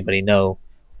let anybody know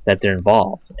that they're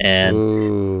involved. And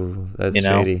ooh, that's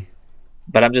shady.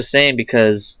 But I'm just saying,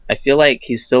 because I feel like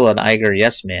he's still an Iger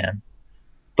yes man.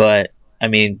 But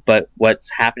what's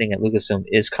happening at Lucasfilm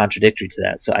is contradictory to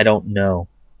that. So I don't know.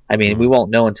 I mean, we won't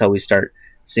know until we start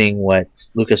seeing what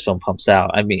Lucasfilm pumps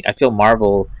out. I mean, I feel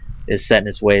Marvel is set in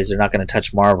its ways. They're not going to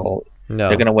touch Marvel. No.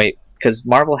 They're going to wait, because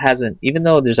Marvel hasn't, even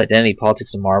though there's identity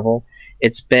politics in Marvel,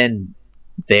 it's been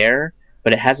there,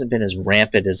 but it hasn't been as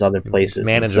rampant as other places. It's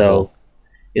manageable. So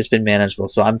it's been manageable.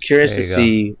 So I'm curious to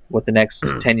see what the next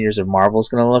 10 years of Marvel is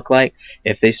going to look like.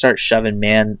 If they start shoving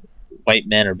white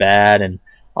men are bad and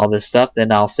all this stuff,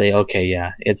 then I'll say, okay,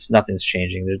 yeah, nothing's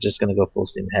changing. They're just going to go full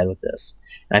steam ahead with this.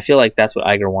 And I feel like that's what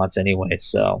Iger wants anyway.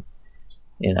 So,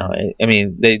 I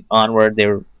mean,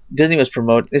 Disney was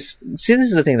promoting this. See, this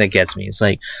is the thing that gets me. It's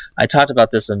like, I talked about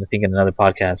this in another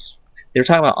podcast. They were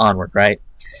talking about Onward, right?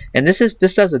 And this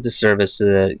does a disservice to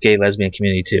the gay lesbian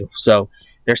community too. So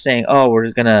they're saying, oh,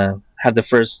 we're gonna have the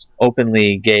first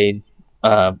openly gay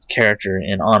character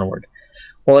in Onward.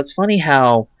 Well, it's funny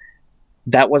how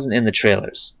that wasn't in the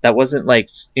trailers. That wasn't like,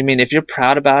 I mean, if you're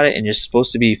proud about it and you're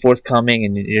supposed to be forthcoming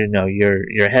and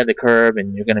you're ahead of the curve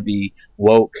and you're gonna be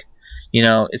woke,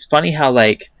 it's funny how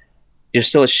like you're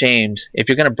still ashamed if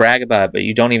you're gonna brag about it, but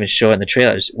you don't even show it in the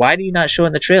trailers. Why do you not show it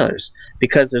in the trailers?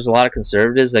 Because there's a lot of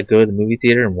conservatives that go to the movie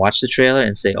theater and watch the trailer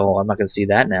and say, "Oh, I'm not gonna see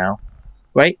that now,"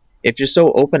 right? If you're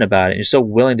so open about it, and you're so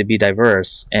willing to be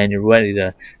diverse, and you're ready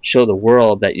to show the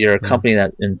world that you're a company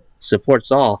that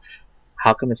supports all,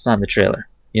 how come it's not in the trailer?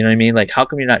 You know what I mean? Like, how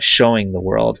come you're not showing the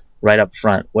world right up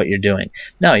front what you're doing?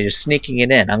 No, you're sneaking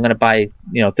it in. I'm going to buy,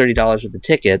 $30 worth of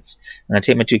tickets. I'm going to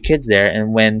take my 2 kids there,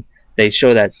 and when they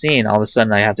show that scene, all of a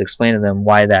sudden I have to explain to them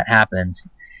why that happened.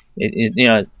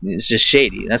 It's just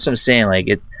shady. That's what I'm saying. Like,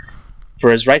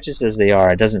 for as righteous as they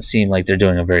are, it doesn't seem like they're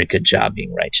doing a very good job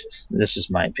being righteous. This is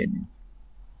my opinion.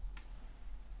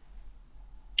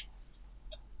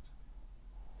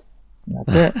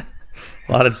 That's it.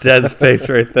 A lot of dead space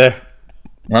right there.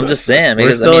 I'm just saying.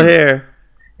 We're still here.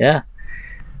 Yeah.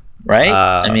 Right?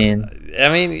 I mean,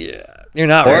 you're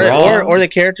not wrong. Or the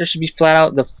character should be flat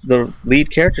out, the lead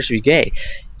character should be gay.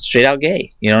 Straight out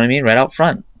gay. You know what I mean? Right out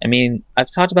front. I mean, I've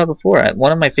talked about before.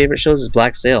 One of my favorite shows is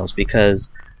Black Sails,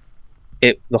 because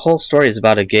the whole story is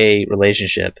about a gay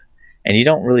relationship, and you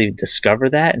don't really discover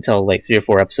that until like 3 or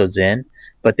 4 episodes in,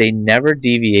 but they never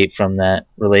deviate from that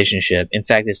relationship. In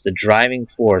fact, it's the driving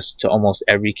force to almost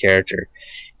every character,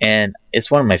 and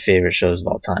it's one of my favorite shows of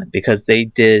all time because they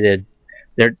didn't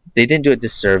do a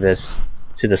disservice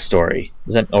to the story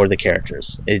or the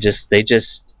characters. It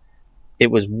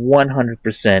was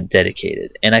 100%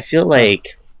 dedicated, and I feel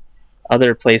like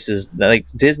other places like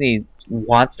Disney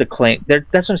wants to claim.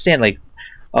 That's what I'm saying. Like,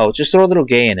 oh, just throw a little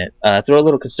gay in it, throw a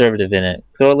little conservative in it,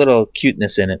 throw a little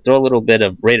cuteness in it, throw a little bit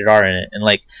of rated R in it, and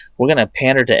like we're gonna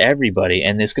pander to everybody,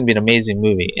 and it's gonna be an amazing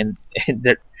movie. And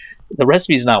the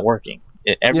recipe's not working.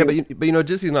 Yeah, but you know,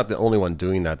 Disney's not the only one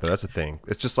doing that though. That's the thing.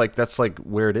 It's just like that's like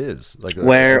where it is. Like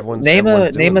name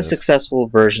a successful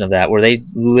version of that where they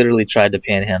literally tried to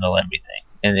panhandle everything.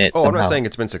 And I'm not saying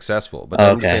it's been successful, but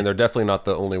I'm just saying they're definitely not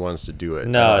the only ones to do it.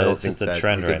 No, it's just a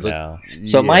trend right now.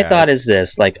 So my thought is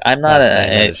this: like, I'm not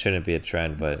it shouldn't be a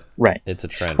trend, but it's a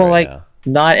trend right now.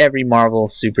 Not every Marvel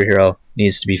superhero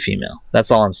needs to be female.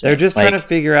 That's all I'm saying. They're just trying to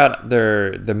figure out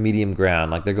the medium ground.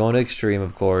 Like they're going to extreme,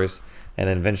 of course, and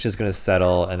then eventually it's going to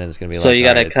settle, and then it's going to be. So you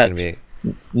got to cut.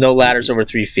 No ladders over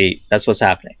 3 feet. That's what's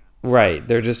happening. Right.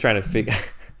 They're just trying to figure.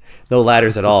 No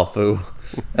ladders at all, foo.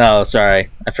 Oh, sorry,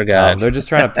 I forgot. They're just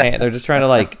trying to they're just trying to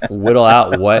like whittle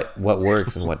out what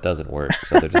works and what doesn't work.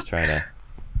 So they're just trying to.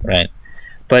 Right,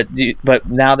 but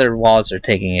now their wallets are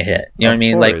taking a hit. You know what I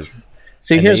mean? Course. Like,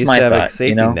 so and here's my thought. Like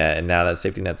safety net, and now that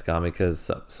safety net's gone because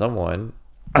someone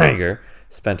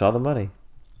spent all the money.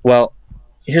 Well,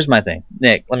 here's my thing,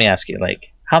 Nick. Let me ask you,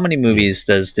 like, how many movies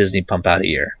does Disney pump out a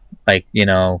year? Like, you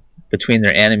know, between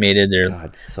their animated,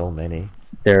 so many.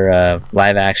 Their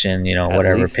live action, you know,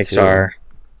 whatever, Pixar. 2.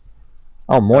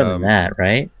 Oh, more than that,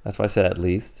 right? That's why I said at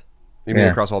least. You mean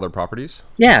across all their properties?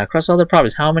 Yeah, across all their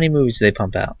properties. How many movies do they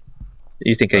pump out? Do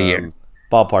you think a year?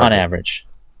 Ballpark. On average.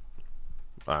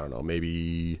 I don't know,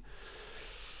 maybe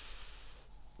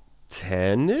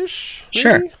 10-ish?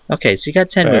 Sure. Okay, so you got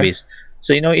 10 movies.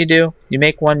 So you know what you do? You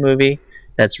make one movie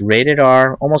that's rated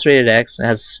R, almost rated X, and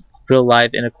has real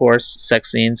live intercourse,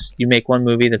 sex scenes. You make one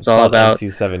movie that's all about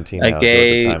NC-17 a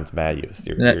gay. Times bad use.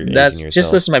 That's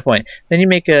just listen to my point. Then you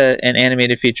make an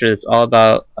animated feature that's all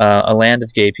about a land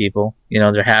of gay people. You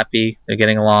know, they're happy, they're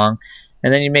getting along,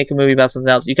 and then you make a movie about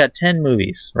something else. You got 10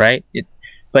 movies, right?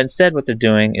 But instead, what they're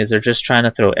doing is they're just trying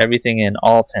to throw everything in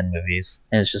all 10 movies,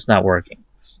 and it's just not working.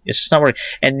 It's just not working.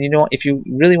 And you know, if you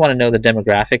really want to know the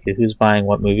demographic of who's buying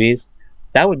what movies,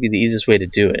 that would be the easiest way to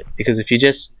do it. Because if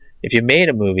you made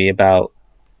a movie about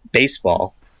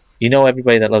baseball, you know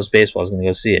everybody that loves baseball is going to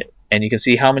go see it, and you can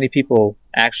see how many people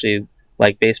actually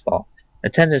like baseball.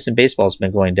 Attendance in baseball has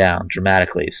been going down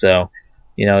dramatically. So,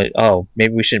 you know,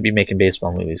 maybe we shouldn't be making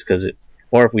baseball movies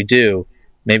or if we do,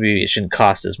 maybe it shouldn't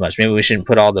cost as much. Maybe we shouldn't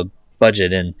put all the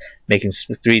budget in making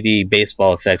 3D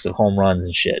baseball effects of home runs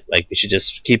and shit. Like, we should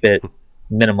just keep it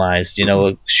minimized, you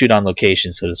know, shoot on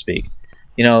location, so to speak.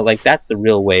 You know, like, that's the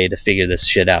real way to figure this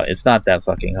shit out. It's not that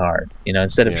fucking hard. You know,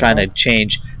 instead of trying to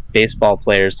change baseball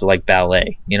players to like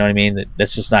ballet, you know what I mean?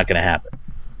 That's just not going to happen.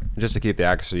 Just to keep the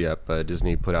accuracy up,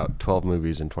 Disney put out 12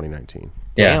 movies in 2019.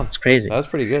 Yeah, it's crazy. That was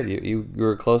pretty good. You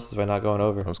were closest by not going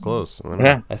over. I was close.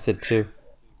 I said 2.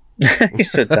 You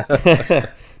said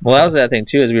that. Well, that was the other thing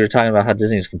too, is we were talking about how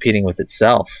Disney is competing with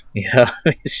itself. You know,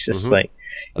 it's just like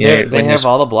they have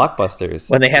all the blockbusters.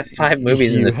 When they have 5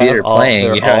 movies in the theater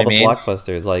playing, you know what I mean? All the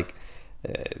blockbusters, like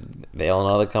they own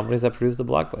all the companies that produce the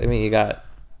blockbusters. I mean, you got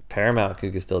Paramount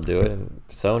who can still do it, and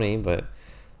Sony, but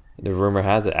the rumor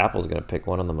has it Apple's going to pick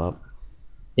one of them up.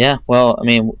 Yeah, well, I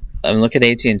mean, look at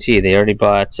AT&T. They already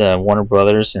bought Warner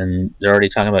Brothers, and they're already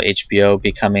talking about HBO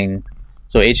becoming.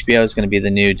 So HBO is going to be the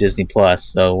new Disney Plus.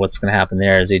 So what's going to happen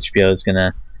there is HBO is going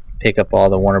to pick up all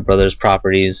the Warner Brothers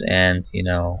properties and, you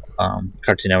know,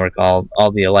 Cartoon Network, all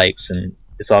the alikes, and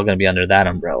it's all going to be under that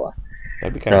umbrella.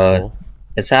 That'd be kind of cool.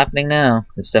 It's happening now.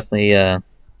 It's definitely the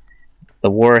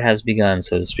war has begun,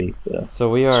 so to speak. So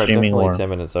we are definitely 10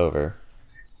 minutes over.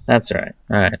 That's all right.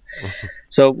 All right.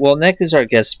 So, well, Nick is our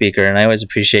guest speaker, and I always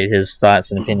appreciate his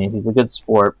thoughts and opinions. He's a good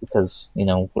sport because, you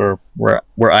know, we're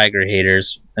Iger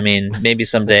haters. I mean, maybe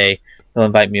someday he'll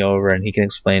invite me over and he can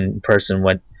explain in person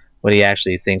what he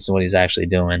actually thinks and what he's actually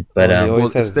doing. But he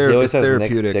always has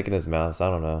Nick's dick in his mouth, so I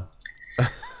don't know.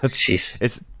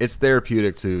 It's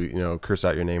therapeutic to, you know, curse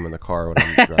out your name in the car when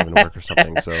I'm driving to work or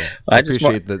something. So I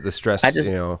appreciate the stress.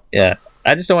 You know. Yeah.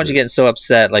 I just don't want you getting so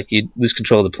upset like you lose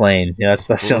control of the plane. You know, that's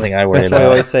the only thing I worry about. That's why I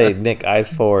always say, Nick,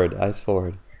 eyes forward, eyes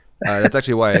forward. That's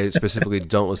actually why I specifically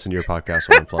don't listen to your podcast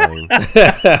when I'm flying.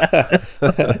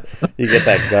 You get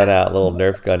that gun out, little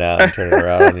Nerf gun out, and turn it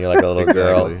around, and you're like a little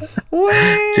girl.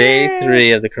 Day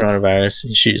 3 of the coronavirus.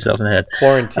 You shoot yourself in the head.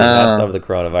 Quarantine, not of the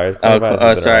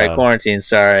coronavirus. Sorry, quarantine.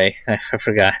 Sorry, I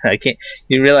forgot. I can't.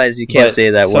 You realize you can't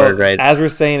say that word, right? As we're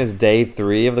saying, it's day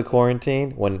 3 of the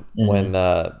quarantine when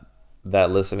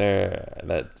that listener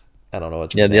that. I don't know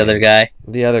what's his name. The other guy.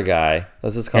 The other guy.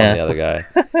 Let's just call him the other guy.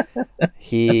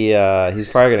 He's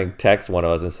probably gonna text one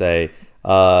of us and say,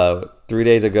 3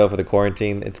 days ago for the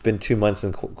quarantine. It's been 2 months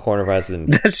and coronavirus has been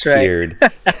That's right. cured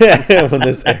when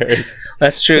this airs.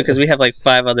 That's true, because we have like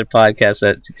 5 other podcasts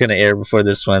that are gonna air before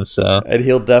this one. So, And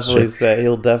he'll definitely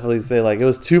say like it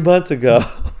was 2 months ago.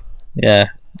 yeah.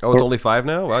 Oh, it's only 5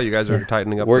 now. Wow, you guys are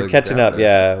tightening up. We're catching up.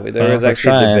 Yeah, there was We're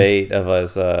actually a trying. debate of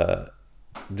us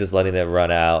just letting it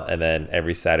run out and then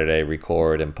every Saturday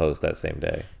record and post that same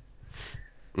day.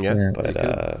 Yeah.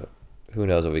 But who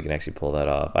knows if we can actually pull that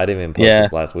off? I didn't even post Yeah.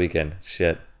 this last weekend.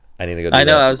 Shit, I need to go. Do I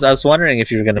know. that. I was wondering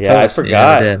if you were gonna. Yeah, post. I You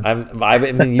forgot. never did.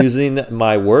 I've been using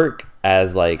my work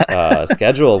as like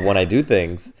schedule of when I do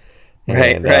things,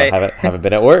 and Right. haven't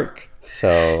been at work.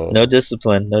 So No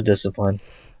discipline. No discipline.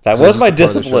 that So was is my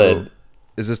this the part of the discipline.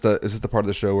 Is this the part of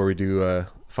the show where we do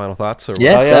final thoughts? Or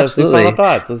Yes, Oh yeah, let's do absolutely. final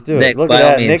thoughts. Let's do Nick, it. Look by at all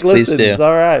that. means, Nick please listens. do.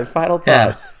 All right, final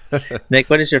Yeah. thoughts. Nick,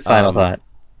 what is your final thought?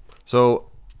 So,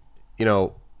 you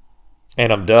know,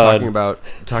 And I'm done. talking about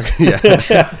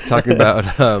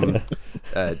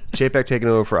Chapek taking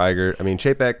over for Iger. I mean,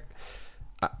 Chapek,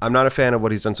 I'm not a fan of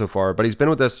what he's done so far, but he's been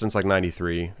with us since like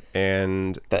 '93,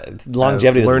 and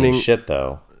Longevity doesn't learning- mean shit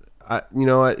though. you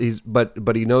know what,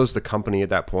 but he knows the company at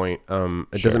that point. It Sure.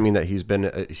 doesn't mean that he's been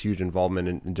a huge involvement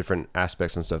in different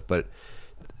aspects and stuff, but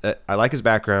I like his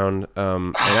background.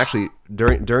 And actually,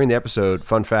 during the episode,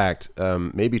 fun fact,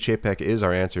 maybe Chapek is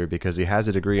our answer because he has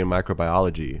a degree in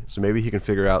microbiology, so maybe he can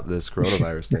figure out this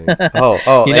coronavirus thing.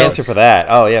 Oh, You know- answer for that.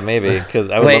 Oh yeah, maybe because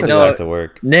I would Wait, love to no. go back to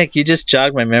work. Nick, you just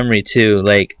jogged my memory too.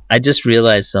 Like, I just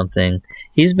realized something.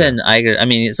 He's been Iger. I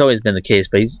mean, it's always been the case,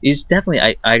 but he's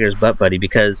definitely Iger's butt buddy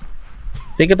because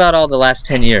think about all the last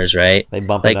 10 years, right? They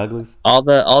bumping Like, uglies. all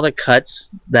the cuts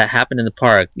that happened in the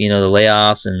park, you know, the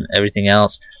layoffs and everything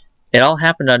else. It all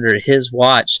happened under his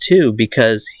watch too,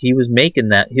 because he was making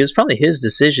that. He was probably his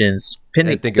decisions,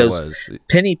 I think it was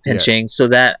penny pinching, so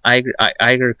that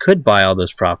Iger could buy all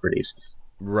those properties.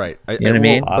 right. You know what I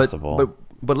mean? Possible.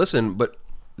 But listen, but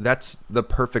that's the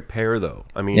perfect pair, though.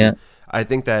 I mean, Yeah. I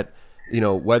think that, you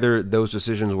know, whether those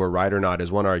decisions were right or not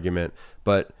is one argument,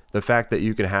 but the fact that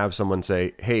you can have someone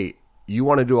say, "Hey, you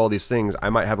want to do all these things, I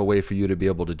might have a way for you to be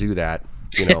able to do that."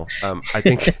 You know, I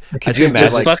think. Could you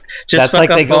imagine? like, Just That's fuck like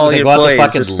up they go all they your go out to employees.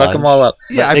 fucking Just lunch. fuck them all up.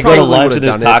 Yeah, I they go to probably lunch would've and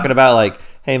they're done just it. talking about like,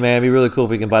 hey man, it'd be really cool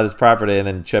if we can buy this property, and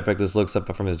then Chepek just looks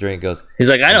up from his drink and goes, He's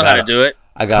like, I know how to do it.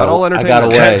 I got Cuddle I got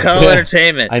entertainment. away. Cuddle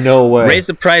entertainment. I know a way. Raise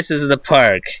the prices in the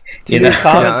park. To You your know?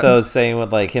 comment Yeah. though, saying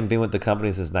with like him being with the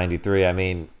company since '93, I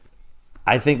mean,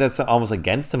 I think that's almost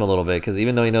against him a little bit because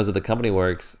even though he knows that the company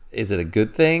works, is it a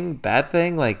good thing, bad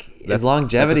thing? Like his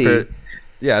longevity.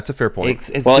 It's a fair point.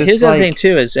 It's Well, just here's the like, other thing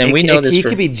too is, and we know this he for,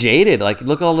 could be jaded. Like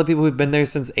look at all the people who've been there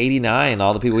since '89.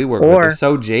 All the people we work with, they're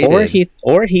so jaded.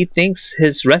 or he thinks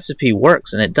his recipe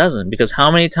works and it doesn't, because how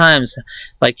many times,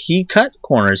 like, he cut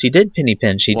corners, he did penny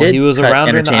pinch, he was cut around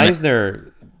during the entertainment.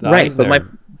 Eisner. Right,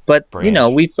 but you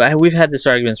know, branch. we've had this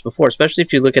arguments before, especially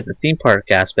if you look at the theme park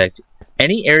aspect.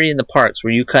 Any area in the parks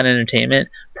where you cut entertainment,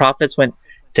 profits went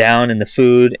down in the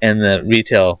food and the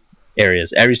retail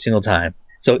areas every single time.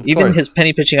 So even course. his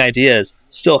penny pitching ideas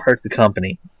still hurt the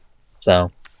company.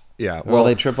 So yeah. Well,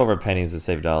 they trip over pennies to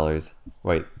save dollars.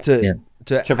 Wait, to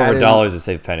trip add over in- dollars to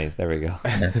save pennies. There we go.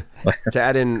 to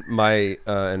add in my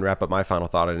and wrap up my final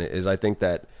thought on it is I think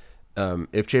that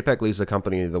if Chapek leads the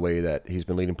company the way that he's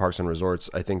been leading Parks and Resorts,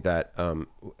 I think that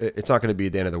it's not going to be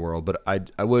the end of the world. But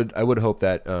I would hope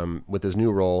that with his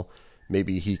new role,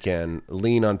 maybe he can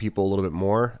lean on people a little bit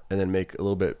more and then make a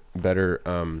little bit better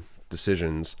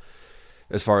decisions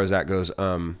as far as that goes.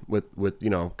 With you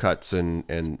know, cuts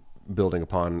and building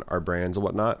upon our brands and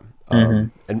whatnot.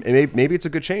 And maybe it's a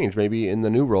good change. Maybe in the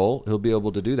new role, he'll be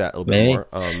able to do that a little bit more.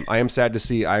 I am sad to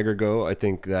see Iger go. I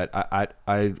think that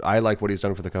I like what he's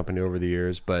done for the company over the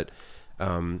years, but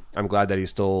I'm glad that he's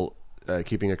still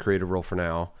keeping a creative role for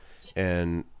now.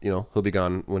 And, you know, he'll be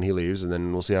gone when he leaves, and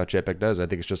then we'll see how Chapek does. I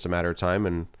think it's just a matter of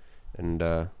time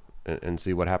and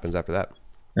see what happens after that.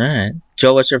 all right,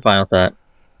 Joe, what's your final thought?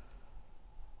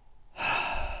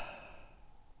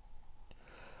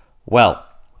 Well,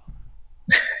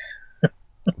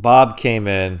 Bob came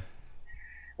in.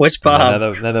 Which and Bob?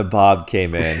 Another Bob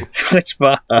came in, Which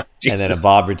Bob? and Jesus. then a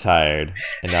Bob retired,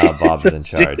 and now Bob's in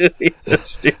charge. He's so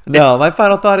stupid. No, my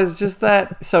final thought is just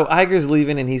that. So Iger's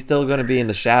leaving, and he's still going to be in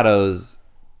the shadows,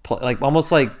 like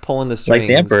almost like pulling the strings, Like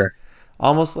the Emperor.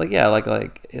 Almost like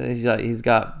he's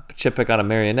got Chipek on a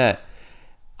marionette.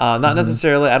 Not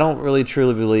necessarily. I don't really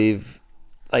truly believe.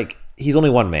 Like he's only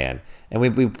one man, and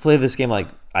we play this game like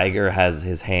Iger has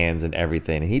his hands in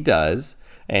everything, and he does.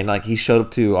 And like he showed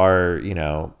up to our, you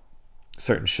know,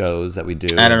 certain shows that we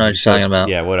do. I don't know what you're talking about.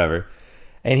 Yeah, whatever.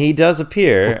 And he does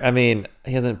appear. I mean,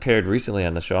 he hasn't appeared recently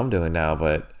on the show I'm doing now,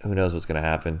 but who knows what's going to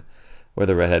happen. or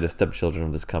the redheaded stepchildren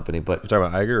of this company. But You're talking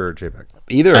about Iger or JPEG?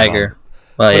 either of Iger. them.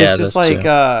 Well, But yeah, it's just those like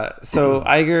two. so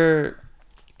Iger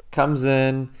comes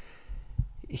in,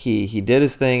 he did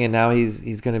his thing, and now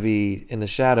he's going to be in the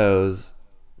shadows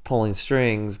pulling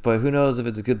strings. But who knows if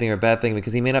it's a good thing or a bad thing,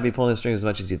 because he may not be pulling strings as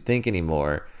much as you think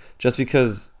anymore, just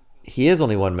because he is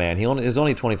only one man. There's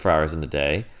only 24 hours in a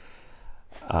day.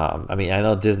 I mean, I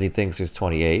know Disney thinks there's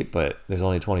 28, but there's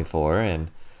only 24, and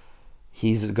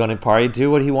he's going to probably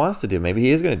do what he wants to do. Maybe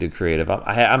he is going to do creative.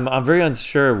 I'm very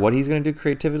unsure what he's going to do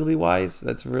creatively wise.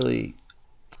 That's really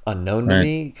unknown to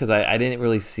me, because I didn't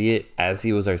really see it as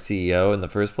he was our CEO in the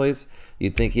first place.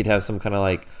 You'd think he'd have some kind of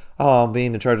like, oh, I'm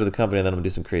being in charge of the company and then I'm going to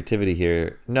do some creativity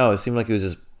here. No, it seemed like he was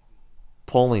just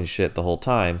pulling shit the whole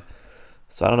time.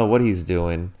 So I don't know what he's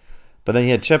doing. But then he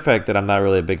had Chapek that I'm not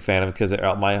really a big fan of, because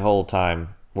my whole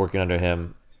time working under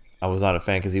him, I was not a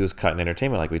fan because he was cutting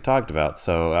entertainment like we talked about.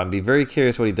 So I'd be very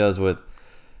curious what he does with.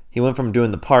 He went from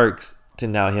doing the parks to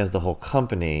now he has the whole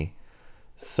company.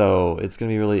 So it's going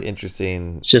to be really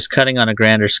interesting. It's just cutting on a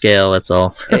grander scale, that's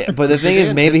all. But the thing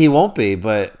is, maybe he won't be.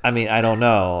 But I mean, I don't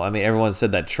know. I mean, everyone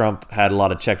said that Trump had a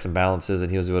lot of checks and balances and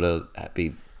he was able to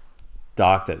be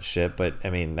docked at shit. But I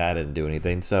mean, that didn't do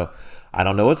anything. So I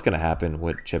don't know what's going to happen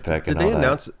with Chapek and all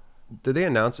that. Did they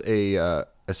announce a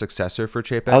successor for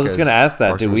Chapek? I was just going to ask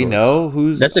that. Do we know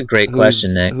who's? That's a great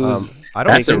question, Nick. I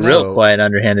don't That's a real quiet,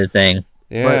 underhanded thing.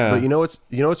 Yeah. But you know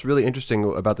what's really interesting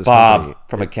about this Bob company?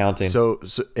 from accounting. So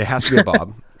it has to be a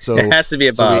Bob. So It has to be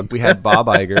a so Bob. we had Bob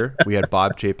Iger, we had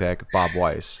Bob Chapek, Bob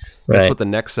Weiss. Right. Guess what the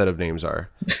next set of names are?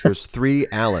 There's 3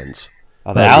 Allens.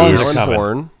 Oh, the Allens are Alan coming.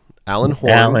 Horn, Alan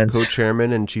Horn, Allens.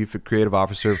 co-chairman and chief creative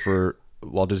officer for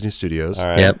Walt Disney Studios. All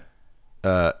right. Yep.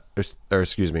 Or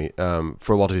excuse me,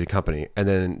 for Walt Disney Company, and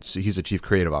then so he's the chief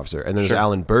creative officer. And then there's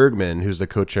Alan Bergman, who's the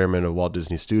co-chairman of Walt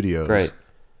Disney Studios. Great.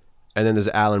 And then there's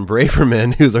Alan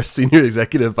Braverman, who's our senior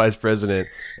executive vice president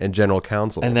and general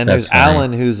counsel. And then That's there's funny.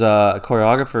 Alan, who's a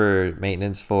choreographer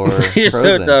maintenance for You're so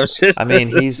Frozen. dumb. I mean,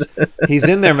 he's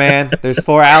in there, man. There's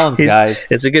 4 Allens, guys.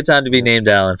 It's a good time to be named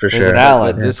Alan for There's sure. an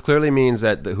Alan. This clearly means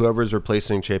that whoever's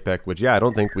replacing Chapek, which I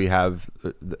don't think we have.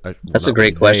 That's a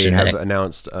great question, They have Nick.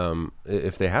 announced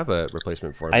if they have a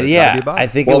replacement for him. But it's Yeah, gotta be Bob. I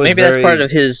think Well, it was maybe very, that's part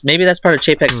of his. Maybe that's part of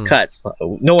Chapek's cuts.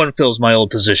 No one fills my old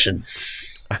position.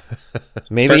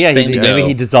 maybe first yeah. thing to Maybe go.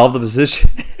 he dissolved the position.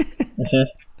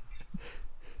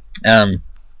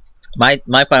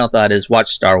 My final thought is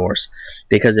watch Star Wars,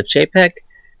 because if Chapek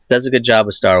does a good job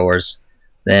with Star Wars,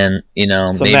 then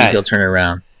So, maybe Matt, he'll turn it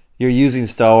around. You're using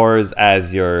Star Wars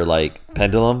as your like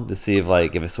pendulum to see if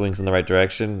it swings in the right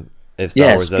direction. If Star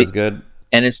Yeah, Wars does good.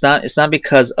 And it's not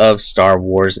because of Star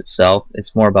Wars itself.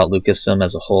 It's more about Lucasfilm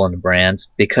as a whole and the brand.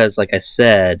 Because, like I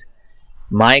said,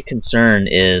 my concern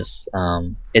is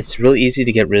it's really easy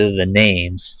to get rid of the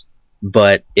names,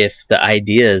 but if the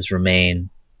ideas remain,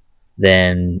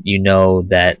 then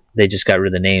that they just got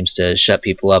rid of the names to shut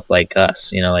people up like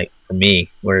us. Like for me,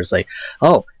 where it's like,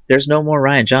 oh, there's no more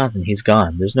Rian Johnson, he's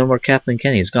gone. There's no more Kathleen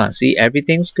Kennedy, he's gone. See,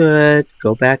 everything's good.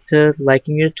 Go back to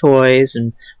liking your toys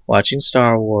and watching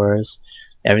Star Wars.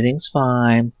 Everything's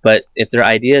fine. But if their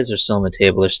ideas are still on the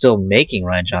table, they're still making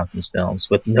Rian Johnson's films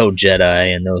with no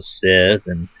Jedi and no Sith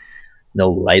and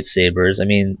no lightsabers. I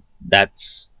mean,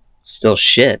 that's still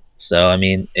shit. So I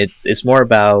mean, it's more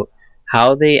about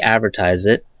how they advertise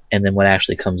it and then what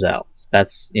actually comes out.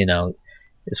 That's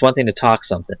it's one thing to talk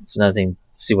something. It's another thing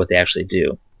to see what they actually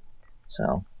do.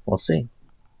 So we'll see.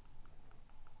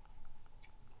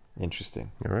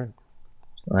 Interesting. All right.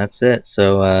 So that's it.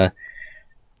 So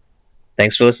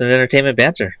thanks for listening to Entertainment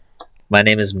Banter. My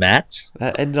name is Matt.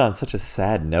 That ended on such a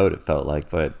sad note. It felt like,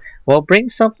 but Well, bring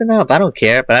something up. I don't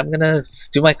care, but I'm gonna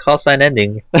do my call sign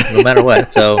ending no matter what.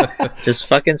 So just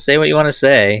fucking say what you want to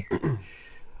say.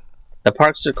 The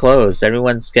parks are closed.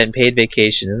 Everyone's getting paid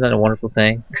vacation. Isn't that a wonderful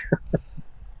thing?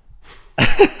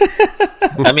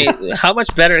 I mean, how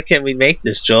much better can we make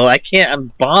this, Joel? I can't.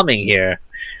 I'm bombing here.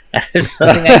 There's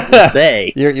nothing I can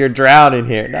say. you're drowning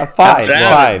here. No, fine,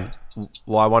 drowning. fine.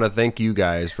 Well, I want to thank you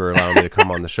guys for allowing me to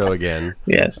come on the show again.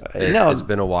 Yes. It's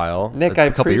been a while. Nick,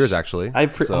 a couple years actually.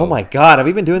 Oh my god, have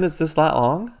we been doing this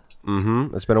long?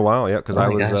 Mm-hmm. It's been a while, yeah. Because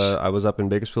Oh my gosh. I was up in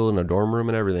Bakersfield in a dorm room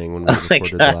and everything when we Oh my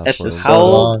recorded gosh, the last that's one. just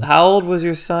so long. How old was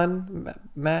your son,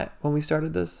 Matt, when we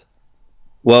started this?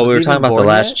 Well, Was we he were talking even about The born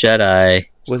Last yet? Jedi.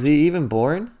 Was he even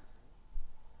born?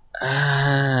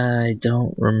 I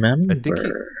don't remember. I think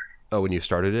when you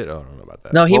started it, I don't know about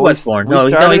that. No, he Well, was born. we No, he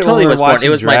started it when totally we were was born. It watching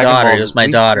was my Dragon daughter. Ball It was my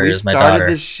Z. daughter. We It was my started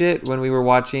daughter. this shit when we were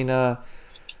watching No,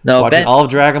 all of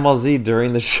Dragon Ball Z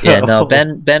during the show. Yeah, no,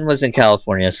 Ben was in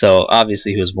California, so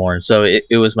obviously he was born. So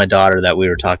it was my daughter that we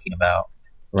were talking about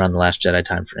around The Last Jedi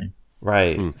time frame.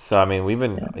 Right. So I mean, we've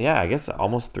been I guess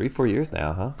almost 3-4 years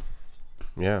now, huh?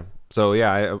 Yeah. So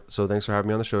yeah, so thanks for having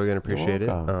me on the show again. Appreciate it.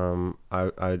 welcome.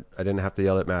 I didn't have to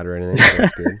yell at Matt or anything. So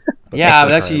that's good. Yeah,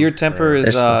 but actually, your temper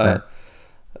There's some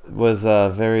was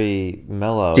very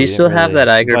mellow. Do you still have that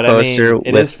Iger but poster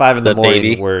it with is 5 in the the morning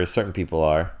baby? where certain people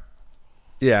are.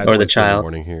 Yeah, Or the it's 4 in child.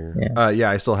 morning here. Yeah.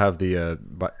 I still have the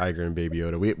Iger and Baby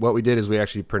Yoda. What we did is we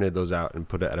actually printed those out and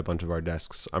put it at a bunch of our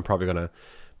desks. I'm probably gonna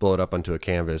blow it up onto a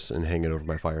canvas and hang it over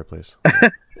my fireplace.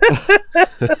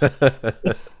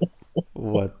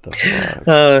 What the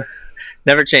fuck?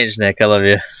 Never change, Nick. I love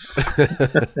you.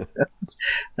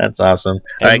 That's awesome.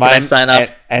 All right, can I sign off?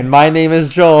 And my name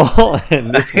is Joel,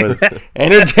 and this was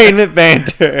Entertainment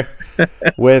Banter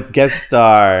with guest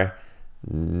star.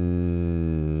 Are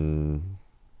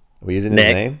we using his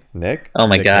Nick. name? Nick? Oh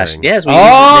my Nick gosh. Herring. Yes, we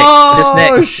Oh, use Nick.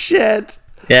 Just Nick. shit.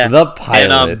 Yeah. The pilot.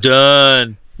 And I'm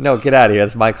done. No, get out of here.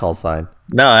 That's my call sign.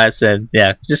 No, I said,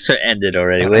 yeah, just to end it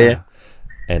already, will you?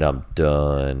 And I'm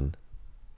done.